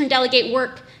they in turn delegate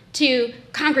work to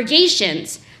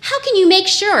congregations, how can you make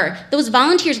sure those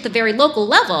volunteers at the very local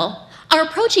level are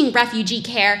approaching refugee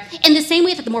care in the same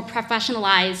way that the more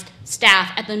professionalized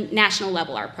staff at the national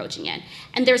level are approaching it?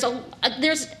 And there's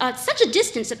such a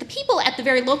distance that the people at the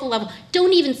very local level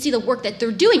don't even see the work that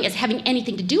they're doing as having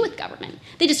anything to do with government.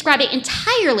 They describe it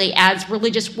entirely as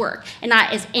religious work and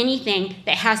not as anything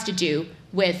that has to do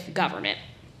with government.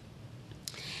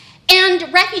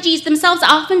 And refugees themselves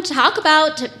often talk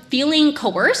about feeling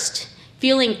coerced,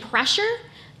 feeling pressure,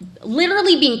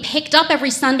 literally being picked up every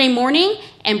Sunday morning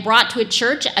and brought to a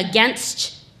church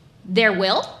against their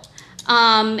will.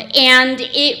 And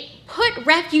it put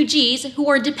refugees who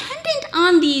are dependent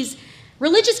on these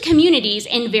religious communities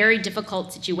in very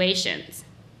difficult situations.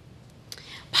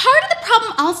 Part of the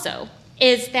problem also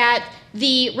is that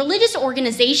the religious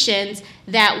organizations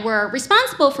that were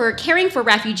responsible for caring for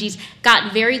refugees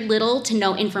got very little to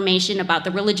no information about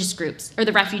the religious groups or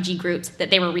the refugee groups that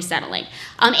they were resettling.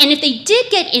 And if they did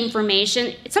get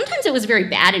information, sometimes it was very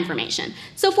bad information.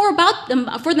 So for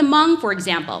the Hmong, for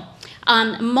example,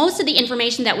 most of the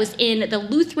information that was in the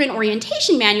Lutheran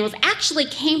orientation manuals actually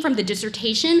came from the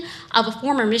dissertation of a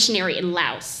former missionary in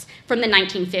Laos from the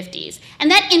 1950s. And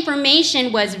that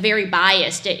information was very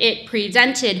biased. It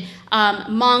presented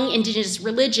Hmong indigenous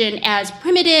religion as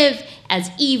primitive, as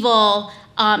evil,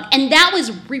 and that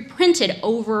was reprinted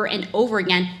over and over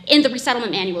again in the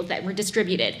resettlement manuals that were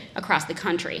distributed across the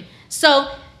country.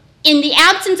 So in the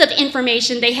absence of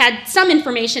information, they had some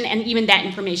information, and even that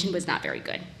information was not very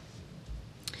good.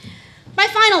 My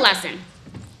final lesson,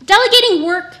 delegating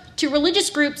work to religious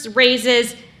groups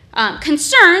raises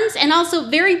concerns and also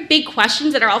very big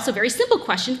questions that are also very simple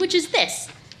questions, which is this: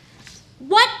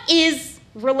 what is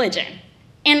religion?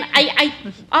 And I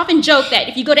often joke that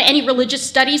if you go to any religious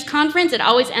studies conference, it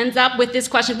always ends up with this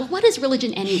question, well, what is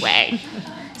religion anyway?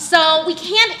 So we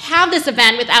can't have this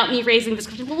event without me raising this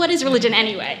question, well, what is religion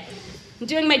anyway? I'm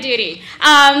doing my duty.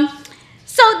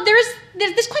 So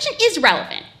this question is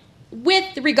relevant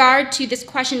with regard to this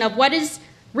question of what is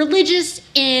religious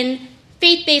in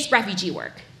faith-based refugee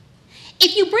work.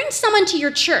 If you bring someone to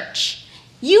your church,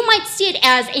 you might see it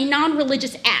as a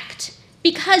non-religious act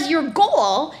because your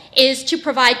goal is to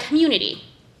provide community.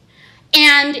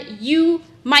 And you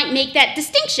might make that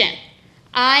distinction.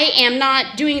 I am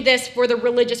not doing this for the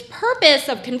religious purpose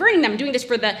of converting them. I'm doing this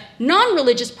for the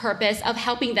non-religious purpose of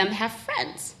helping them have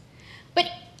friends. But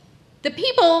the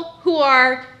people who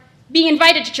are being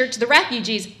invited to church, the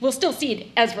refugees, will still see it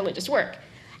as religious work.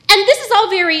 And this is all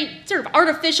very sort of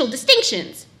artificial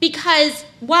distinctions, because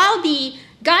while the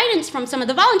guidance from some of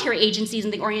the voluntary agencies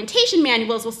and the orientation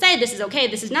manuals will say this is okay,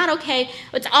 this is not okay,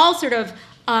 it's all sort of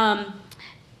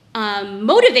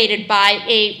motivated by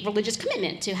a religious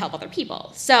commitment to help other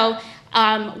people. So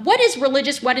what is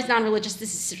religious, what is non-religious?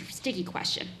 This is a sort of sticky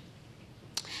question.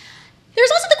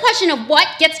 There's also the question of what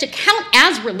gets to count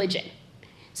as religion.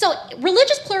 So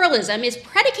religious pluralism is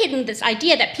predicated on this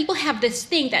idea that people have this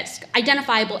thing that's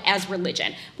identifiable as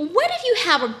religion. But what if you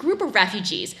have a group of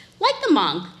refugees, like the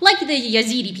Hmong, like the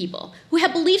Yazidi people, who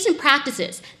have beliefs and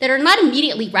practices that are not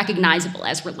immediately recognizable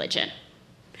as religion?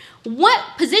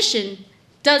 What position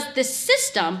does the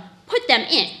system put them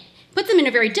in? Put them in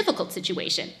a very difficult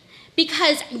situation,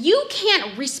 because you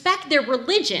can't respect their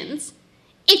religions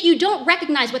if you don't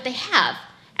recognize what they have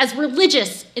as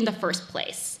religious in the first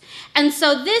place. And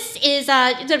so this is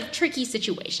it's a tricky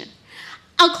situation.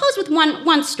 I'll close with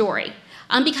one story,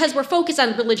 because we're focused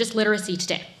on religious literacy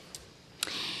today.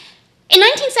 In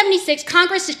 1976,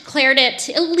 Congress declared it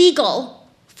illegal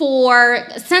for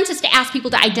a census to ask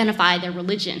people to identify their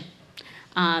religion.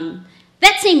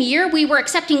 That same year, we were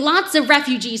accepting lots of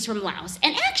refugees from Laos.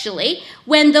 And actually,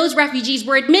 when those refugees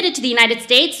were admitted to the United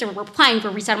States or were applying for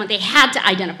resettlement, they had to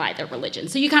identify their religion.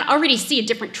 So you can already see a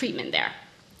different treatment there.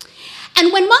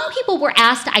 And when Hmong people were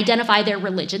asked to identify their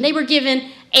religion, they were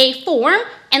given a form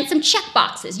and some check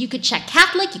boxes. You could check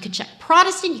Catholic, you could check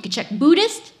Protestant, you could check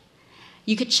Buddhist,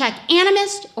 you could check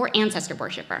animist or ancestor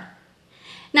worshiper.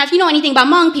 Now, if you know anything about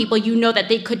Hmong people, you know that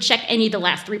they could check any of the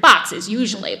last three boxes,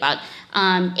 usually. About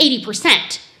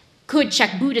 80% could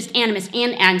check Buddhist, animist,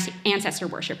 and ancestor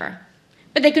worshiper.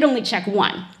 But they could only check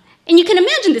one. And you can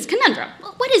imagine this conundrum.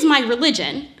 Well, what is my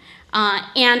religion?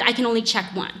 And I can only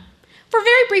check one. For a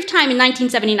very brief time in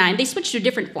 1979, they switched to a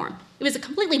different form. It was a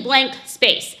completely blank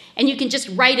space, and you can just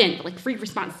write in, like free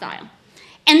response style.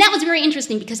 And that was very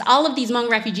interesting because all of these Hmong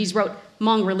refugees wrote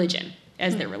Hmong religion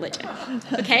as their religion,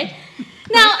 okay?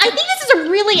 Now, I think this is a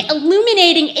really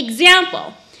illuminating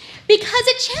example because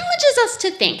it challenges us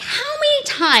to think, how many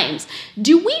times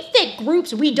do we fit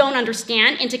groups we don't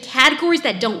understand into categories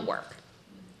that don't work?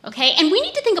 Okay, and we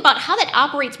need to think about how that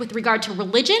operates with regard to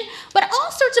religion, but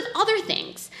all sorts of other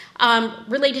things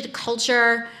related to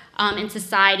culture and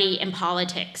society and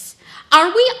politics.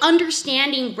 Are we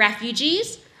understanding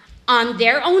refugees on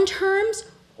their own terms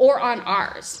or on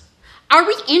ours? Are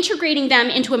we integrating them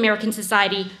into American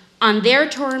society on their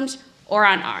terms or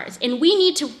on ours? And we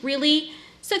need to really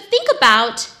think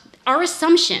about our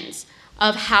assumptions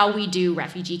of how we do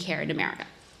refugee care in America.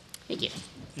 Thank you.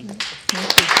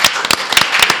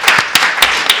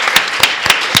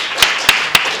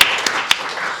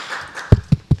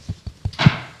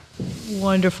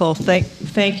 Wonderful.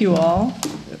 Thank you all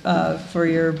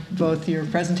for both your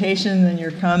presentation and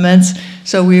your comments.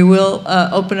 So we will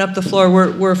open up the floor.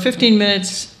 We're 15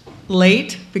 minutes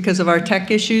late because of our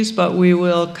tech issues, but we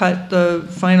will cut the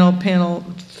final panel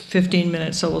 15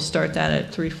 minutes, so we'll start that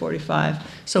at 3:45.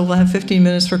 So we'll have 15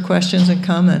 minutes for questions and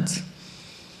comments.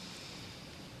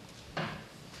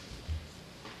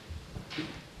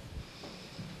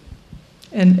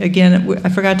 And again, I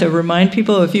forgot to remind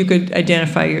people, if you could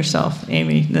identify yourself,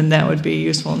 Amy, then that would be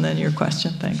useful, and then your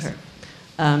question. Thanks. Sure.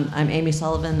 I'm Amy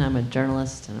Sullivan. I'm a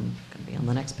journalist, and I'm going to be on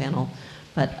the next panel.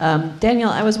 But Daniel,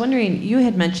 I was wondering, you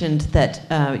had mentioned that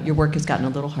your work has gotten a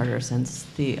little harder since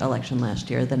the election last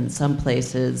year, that in some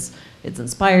places it's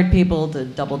inspired people to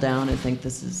double down and think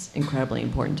this is incredibly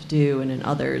important to do, and in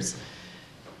others,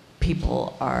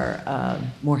 people are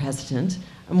more hesitant.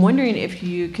 I'm wondering if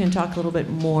you can talk a little bit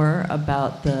more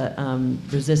about the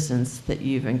resistance that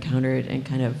you've encountered, and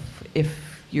kind of if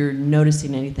you're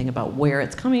noticing anything about where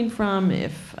it's coming from,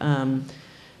 if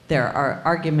there are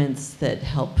arguments that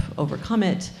help overcome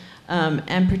it,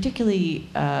 and particularly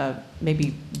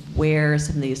maybe where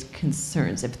some of these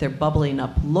concerns, if they're bubbling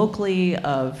up locally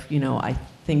of, I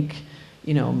think,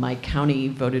 my county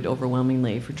voted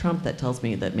overwhelmingly for Trump, that tells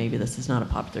me that maybe this is not a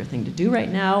popular thing to do right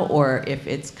now, or if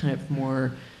it's kind of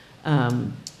more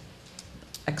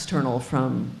external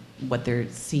from what they're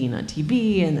seeing on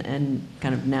TV and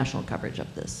kind of national coverage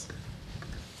of this.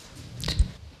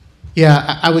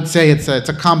 Yeah, I would say it's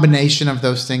a combination of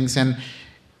those things. And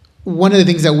one of the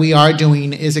things that we are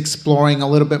doing is exploring a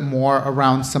little bit more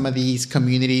around some of these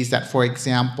communities that, for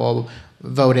example,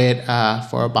 voted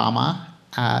for Obama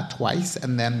twice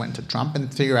and then went to Trump,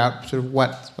 and figure out sort of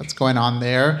what's going on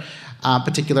there,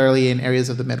 particularly in areas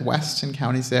of the Midwest and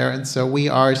counties there. And so we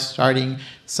are starting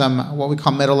some what we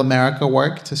call Middle America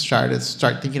work to start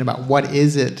thinking about what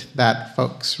is it that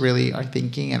folks really are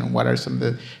thinking, and what are some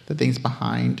of the things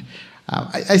behind.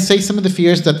 I say some of the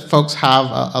fears that folks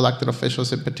have, elected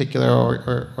officials in particular,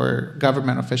 or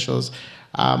government officials,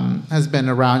 has been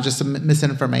around just some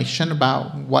misinformation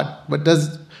about what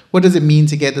does it mean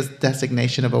to get this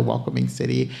designation of a welcoming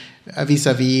city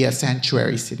vis-a-vis a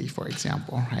sanctuary city, for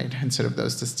example, right? And sort of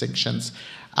those distinctions.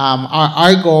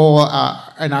 Our goal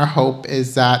and our hope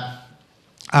is that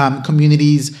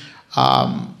communities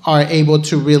are able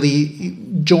to really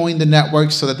join the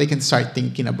network so that they can start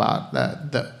thinking about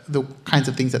the kinds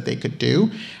of things that they could do.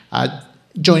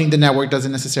 Joining the network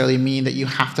doesn't necessarily mean that you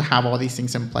have to have all these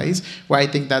things in place, where I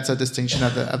think that's a distinction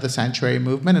of the sanctuary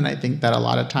movement. And I think that a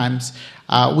lot of times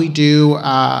we do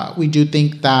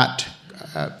think that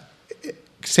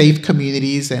safe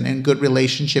communities and good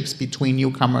relationships between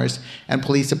newcomers and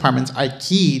police departments are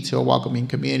key to a welcoming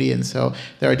community. And so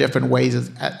there are different ways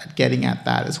at getting at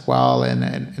that as well,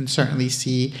 and certainly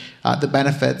see the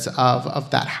benefits of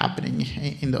that happening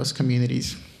in those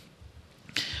communities.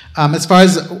 As far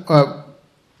as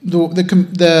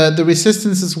the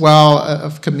resistance as well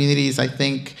of communities, I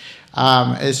think,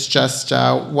 is just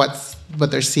what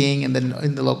they're seeing in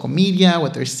the local media,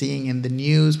 what they're seeing in the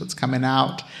news, what's coming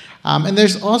out. And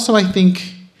there's also, I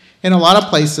think, in a lot of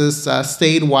places,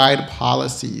 statewide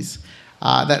policies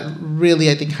that really,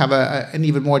 I think, have an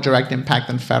even more direct impact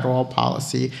than federal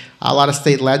policy. A lot of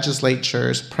state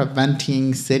legislatures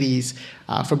preventing cities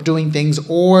from doing things,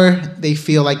 or they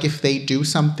feel like if they do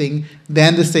something,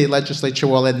 then the state legislature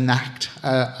will enact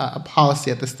a policy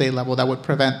at the state level that would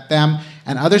prevent them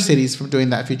and other cities from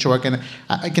doing that future work. And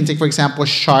I can take, for example,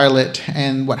 Charlotte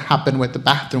and what happened with the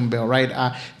bathroom bill,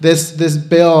 right? This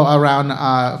bill around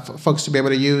folks to be able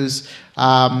to use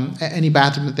any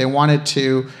bathroom that they wanted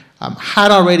to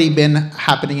had already been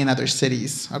happening in other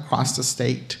cities across the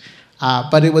state.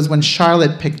 But it was when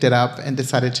Charlotte picked it up and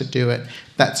decided to do it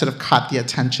that sort of caught the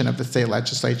attention of the state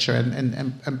legislature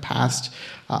and passed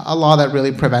a law that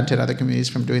really prevented other communities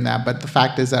from doing that. But the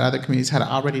fact is that other communities had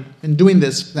already been doing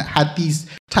this, that had these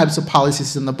types of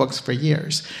policies in the books for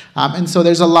years. And so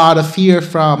there's a lot of fear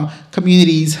from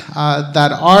communities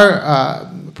that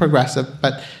are progressive,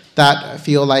 but that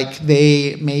feel like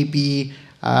they may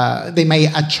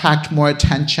attract more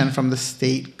attention from the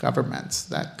state governments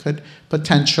that could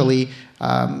potentially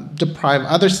deprive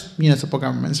other municipal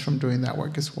governments from doing that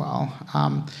work as well.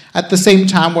 At the same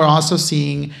time, we're also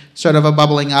seeing sort of a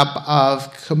bubbling up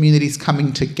of communities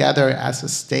coming together as a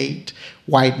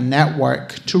statewide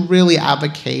network to really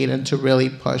advocate and to really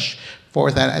push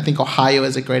forth that. I think Ohio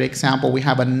is a great example. We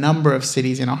have a number of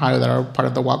cities in Ohio that are part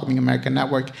of the Welcoming America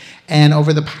Network. And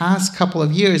over the past couple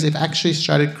of years, they've actually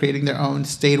started creating their own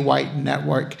statewide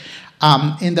network.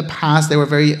 In the past, they were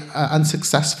very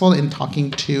unsuccessful in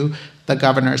talking to the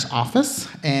governor's office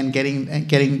and getting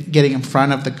in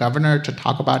front of the governor to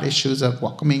talk about issues of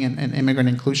welcoming and immigrant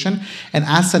inclusion. And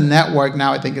as a network,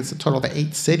 now I think it's a total of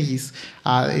 8 cities,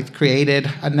 they've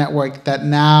created a network that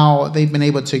now they've been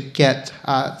able to get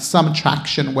some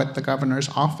traction with the governor's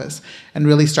office and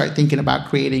really start thinking about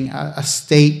creating a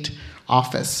state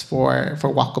office for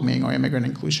welcoming or immigrant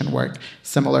inclusion work,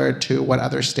 similar to what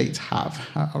other states have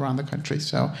around the country.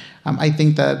 So I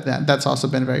think that's also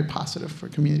been very positive for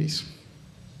communities.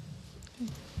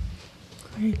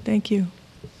 Great, thank you.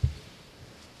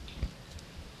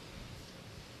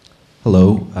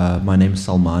 Hello, my name is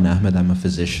Salman Ahmed. I'm a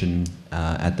physician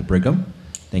at the Brigham.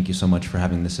 Thank you so much for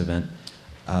having this event.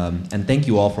 And thank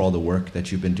you all for all the work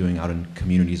that you've been doing out in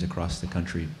communities across the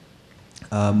country.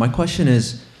 My question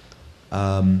is,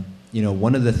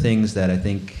 one of the things that I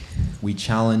think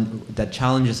that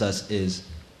challenges us is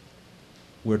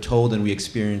we're told and we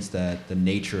experience that the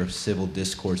nature of civil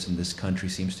discourse in this country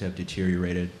seems to have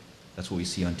deteriorated. That's what we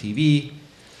see on TV.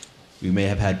 We may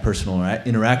have had personal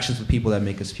interactions with people that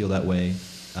make us feel that way.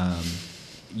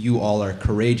 You all are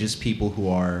courageous people who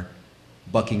are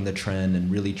bucking the trend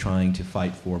and really trying to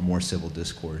fight for more civil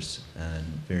discourse and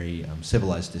very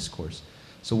civilized discourse.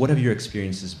 So what have your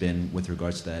experiences been with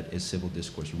regards to that? Is civil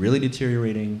discourse really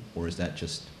deteriorating, or is that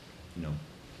just,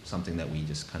 something that we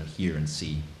just kind of hear and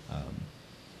see,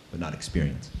 but not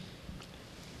experience?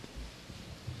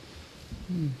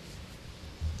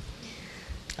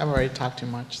 I've already talked too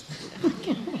much.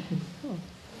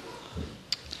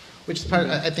 Which is part,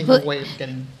 I think, a way of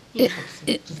getting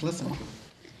just listen.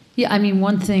 Yeah, I mean,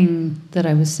 one thing that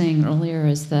I was saying earlier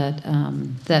is that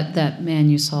that man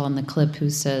you saw in the clip who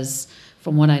says,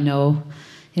 from what I know,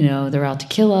 they're out to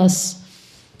kill us.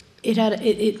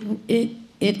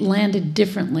 It landed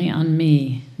differently on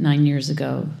me 9 years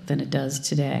ago than it does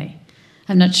today.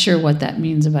 I'm not sure what that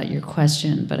means about your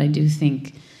question, but I do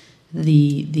think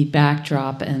the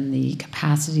backdrop and the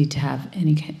capacity to have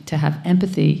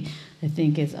empathy, I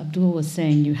think, as Abdul was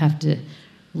saying, you have to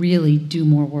really do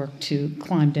more work to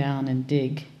climb down and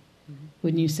dig.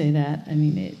 Wouldn't you say that? I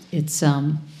mean, it's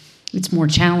more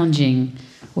challenging.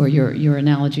 Or your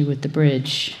analogy with the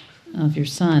bridge of your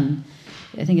son,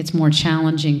 I think it's more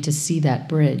challenging to see that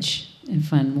bridge and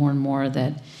find more and more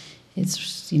that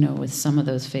it's, with some of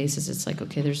those faces, it's like,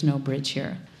 okay, there's no bridge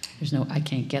here. I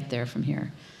can't get there from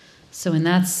here. So in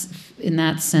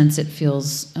that sense, it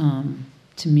feels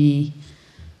to me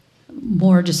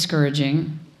more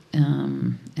discouraging.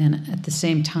 And at the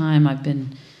same time, I've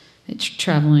been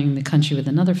traveling the country with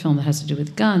another film that has to do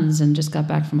with guns and just got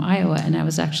back from Iowa, and I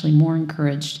was actually more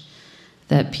encouraged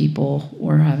that people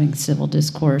were having civil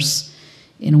discourse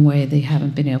in a way they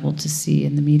haven't been able to see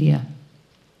in the media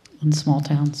in small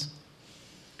towns.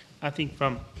 I think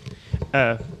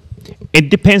it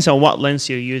depends on what lens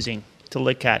you're using to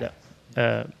look at it.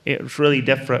 It's really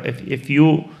different. If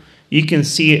you can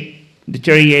see it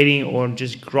deteriorating or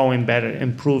just growing better,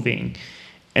 improving.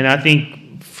 And I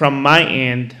think from my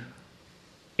end,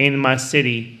 in my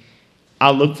city,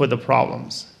 I'll look for the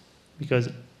problems, because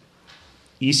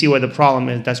you see where the problem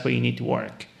is, that's where you need to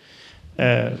work.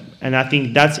 And I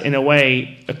think that's, in a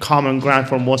way, a common ground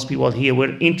for most people here.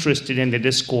 We're interested in the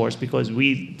discourse because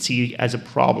we see it as a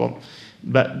problem.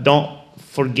 But don't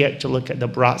forget to look at the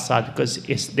broad side, because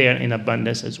it's there in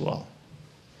abundance as well.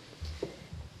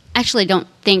 Actually, I don't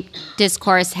think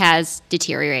discourse has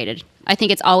deteriorated. I think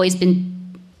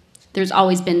there's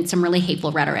always been some really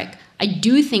hateful rhetoric. I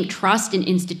do think trust in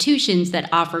institutions that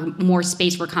offer more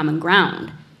space for common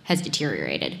ground has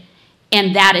deteriorated.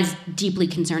 And that is deeply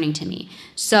concerning to me.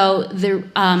 So the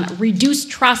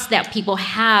reduced trust that people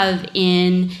have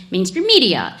in mainstream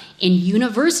media, in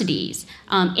universities,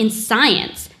 in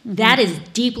science, that is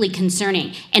deeply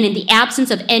concerning. And in the absence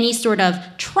of any sort of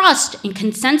trust and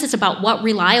consensus about what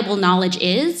reliable knowledge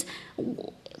is,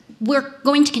 we're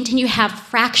going to continue to have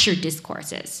fractured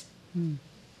discourses.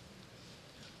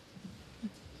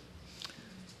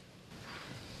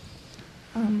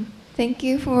 Thank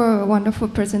you for a wonderful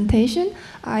presentation.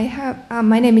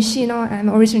 My name is Shino. I'm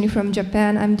originally from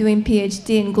Japan. I'm doing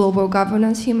PhD in global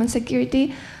governance, human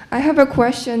security. I have a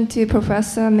question to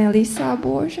Professor Melissa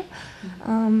Borja.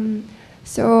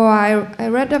 So I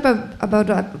read about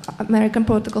the American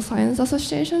Political Science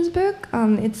Association's book.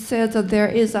 It says that there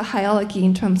is a hierarchy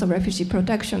in terms of refugee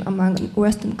protection among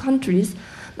Western countries.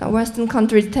 Now, Western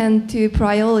countries tend to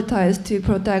prioritize to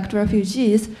protect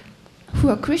refugees who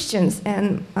are Christians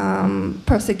and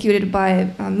persecuted by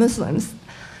Muslims.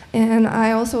 And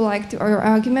I also like your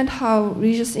argument how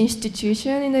religious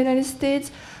institutions in the United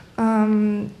States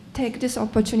take this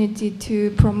opportunity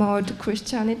to promote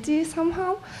Christianity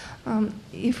somehow.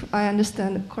 if I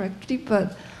understand correctly,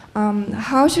 but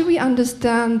how should we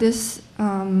understand this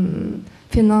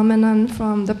phenomenon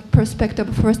from the perspective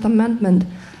of First Amendment?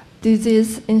 Do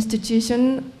these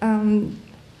institutions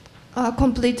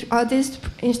are these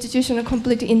institutions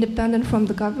completely independent from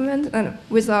the government and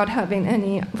without having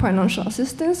any financial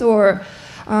assistance, or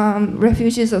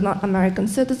refugees are not American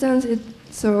citizens?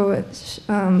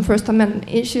 First Amendment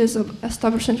issues of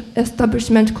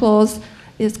establishment clause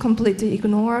is completely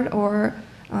ignored, or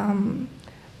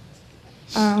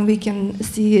we can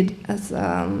see it as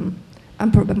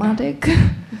unproblematic.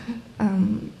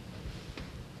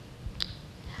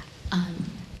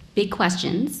 Big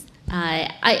questions.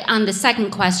 On the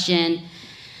second question,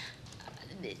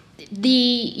 the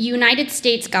United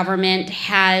States government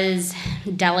has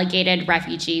delegated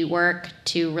refugee work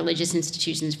to religious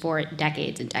institutions for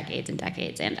decades and decades and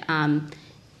decades, and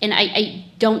I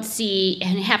don't see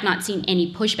and have not seen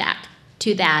any pushback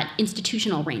to that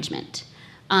institutional arrangement,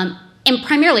 and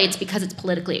primarily it's because it's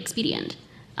politically expedient.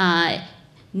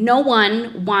 No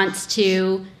one wants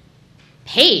to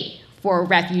pay for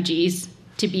refugees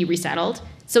to be resettled.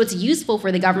 So it's useful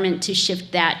for the government to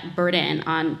shift that burden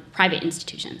on private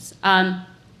institutions. And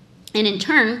in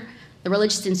turn, the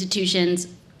religious institutions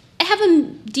have a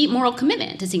deep moral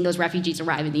commitment to seeing those refugees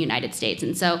arrive in the United States.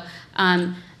 And so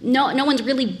no one's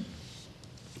really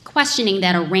questioning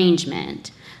that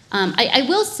arrangement. I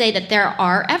will say that there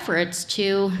are efforts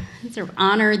to sort of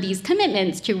honor these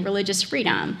commitments to religious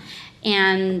freedom.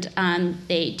 And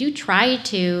they do try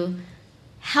to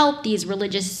help these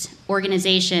religious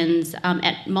organizations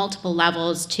at multiple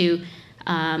levels to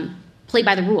play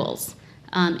by the rules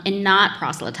and not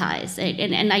proselytize.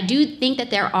 And I do think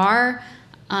that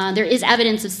there is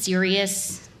evidence of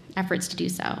serious efforts to do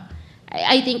so.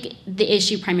 I think the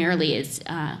issue primarily is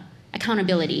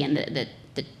accountability and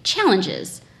the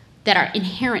challenges that are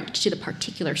inherent to the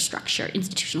particular structure,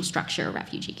 institutional structure of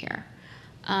refugee care.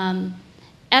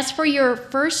 As for your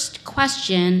first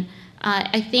question,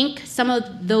 I think some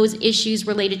of those issues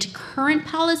related to current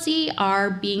policy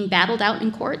are being battled out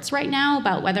in courts right now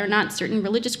about whether or not certain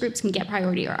religious groups can get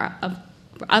priority or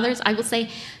others. I will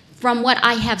say, from what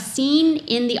I have seen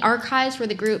in the archives for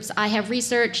the groups I have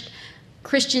researched,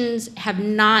 Christians have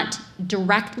not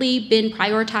directly been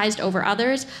prioritized over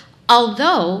others,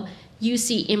 although you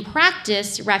see in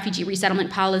practice refugee resettlement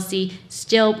policy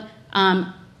still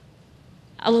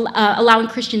allowing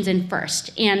Christians in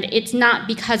first. And it's not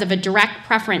because of a direct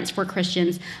preference for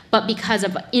Christians, but because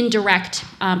of indirect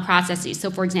processes.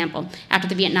 So for example, after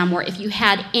the Vietnam War, if you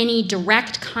had any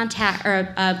direct contact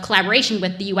or collaboration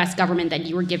with the US government, then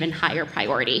you were given higher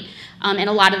priority. And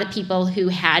a lot of the people who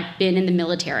had been in the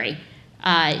military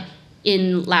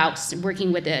in Laos,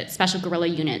 working with the special guerrilla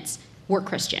units, were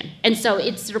Christian. And so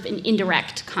it's sort of an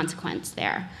indirect consequence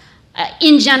there.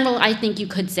 In general, I think you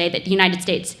could say that the United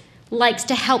States likes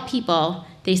to help people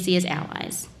they see as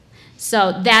allies.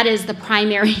 So that is the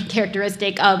primary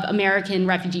characteristic of American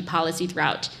refugee policy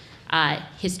throughout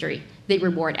history. They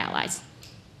reward allies.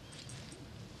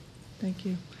 Thank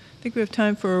you. I think we have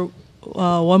time for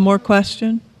one more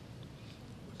question.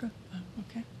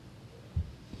 Okay.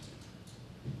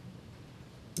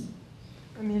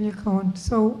 Amelia Cohen.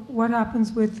 So what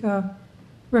happens with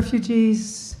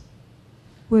refugees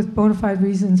with bona fide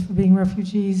reasons for being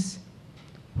refugees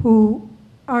who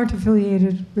aren't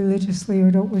affiliated religiously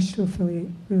or don't wish to affiliate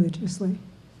religiously?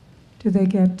 Do they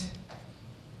get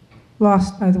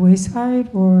lost by the wayside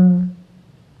or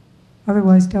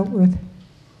otherwise dealt with?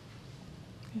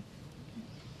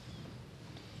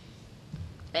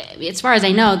 As far as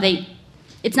I know,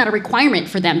 it's not a requirement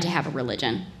for them to have a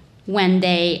religion when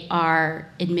they are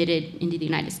admitted into the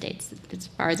United States, as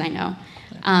far as I know.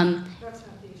 That's not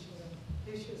the issue.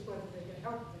 The issue is whether they get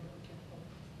help or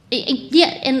they don't get help.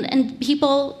 Yeah, and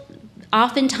people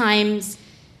oftentimes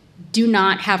do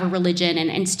not have a religion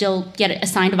and still get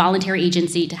assigned a voluntary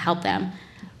agency to help them.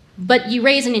 But you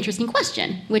raise an interesting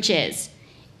question, which is,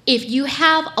 if you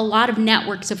have a lot of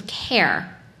networks of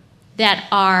care that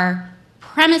are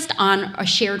premised on a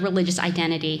shared religious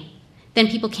identity, then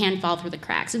people can fall through the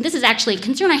cracks. And this is actually a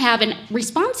concern I have in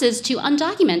responses to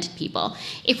undocumented people.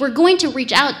 If we're going to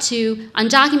reach out to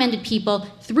undocumented people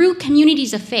through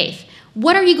communities of faith,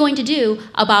 what are you going to do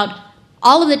about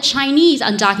all of the Chinese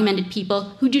undocumented people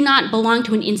who do not belong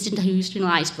to an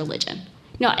institutionalized religion?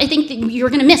 You know, I think that you're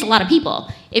going to miss a lot of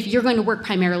people if you're going to work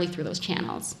primarily through those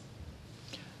channels.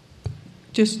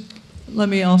 Just let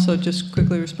me also just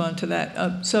quickly respond to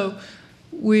that. So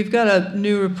we've got a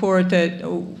new report that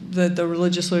the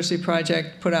Religious Literacy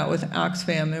Project put out with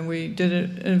Oxfam, and we did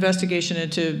an investigation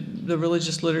into the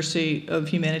religious literacy of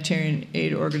humanitarian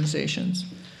aid organizations.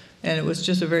 and it was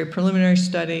just a very preliminary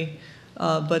study,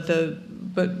 but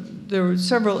there were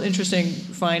several interesting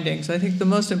findings. I think the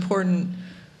most important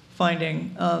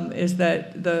finding is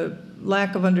that the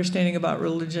lack of understanding about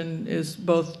religion is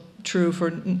both true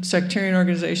for sectarian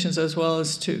organizations as well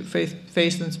as to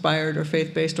faith-inspired or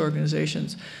faith-based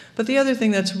organizations. But the other thing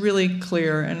that's really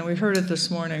clear, and we heard it this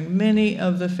morning, many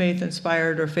of the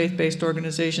faith-inspired or faith-based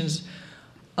organizations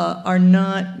are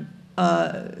not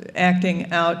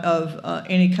acting out of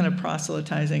any kind of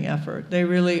proselytizing effort. They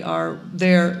really are,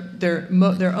 their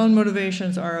own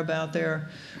motivations are about their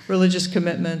religious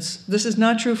commitments. This is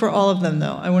not true for all of them,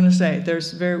 though, I want to say.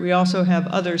 We also have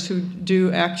others who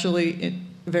do actually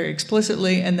very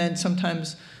explicitly and then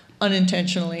sometimes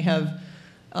unintentionally have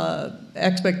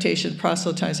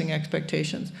proselytizing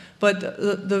expectations. But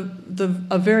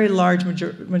a very large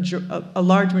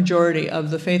majority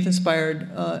of the faith-inspired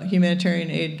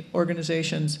humanitarian aid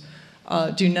organizations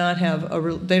do not have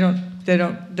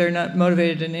they're not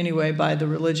motivated in any way by the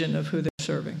religion of who they're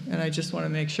serving. And I just want to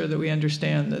make sure that we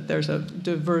understand that there's a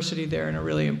diversity there and a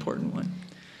really important one.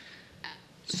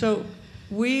 So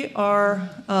we are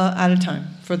out of time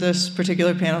for this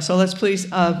particular panel. So let's please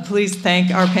thank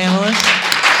our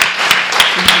panelists.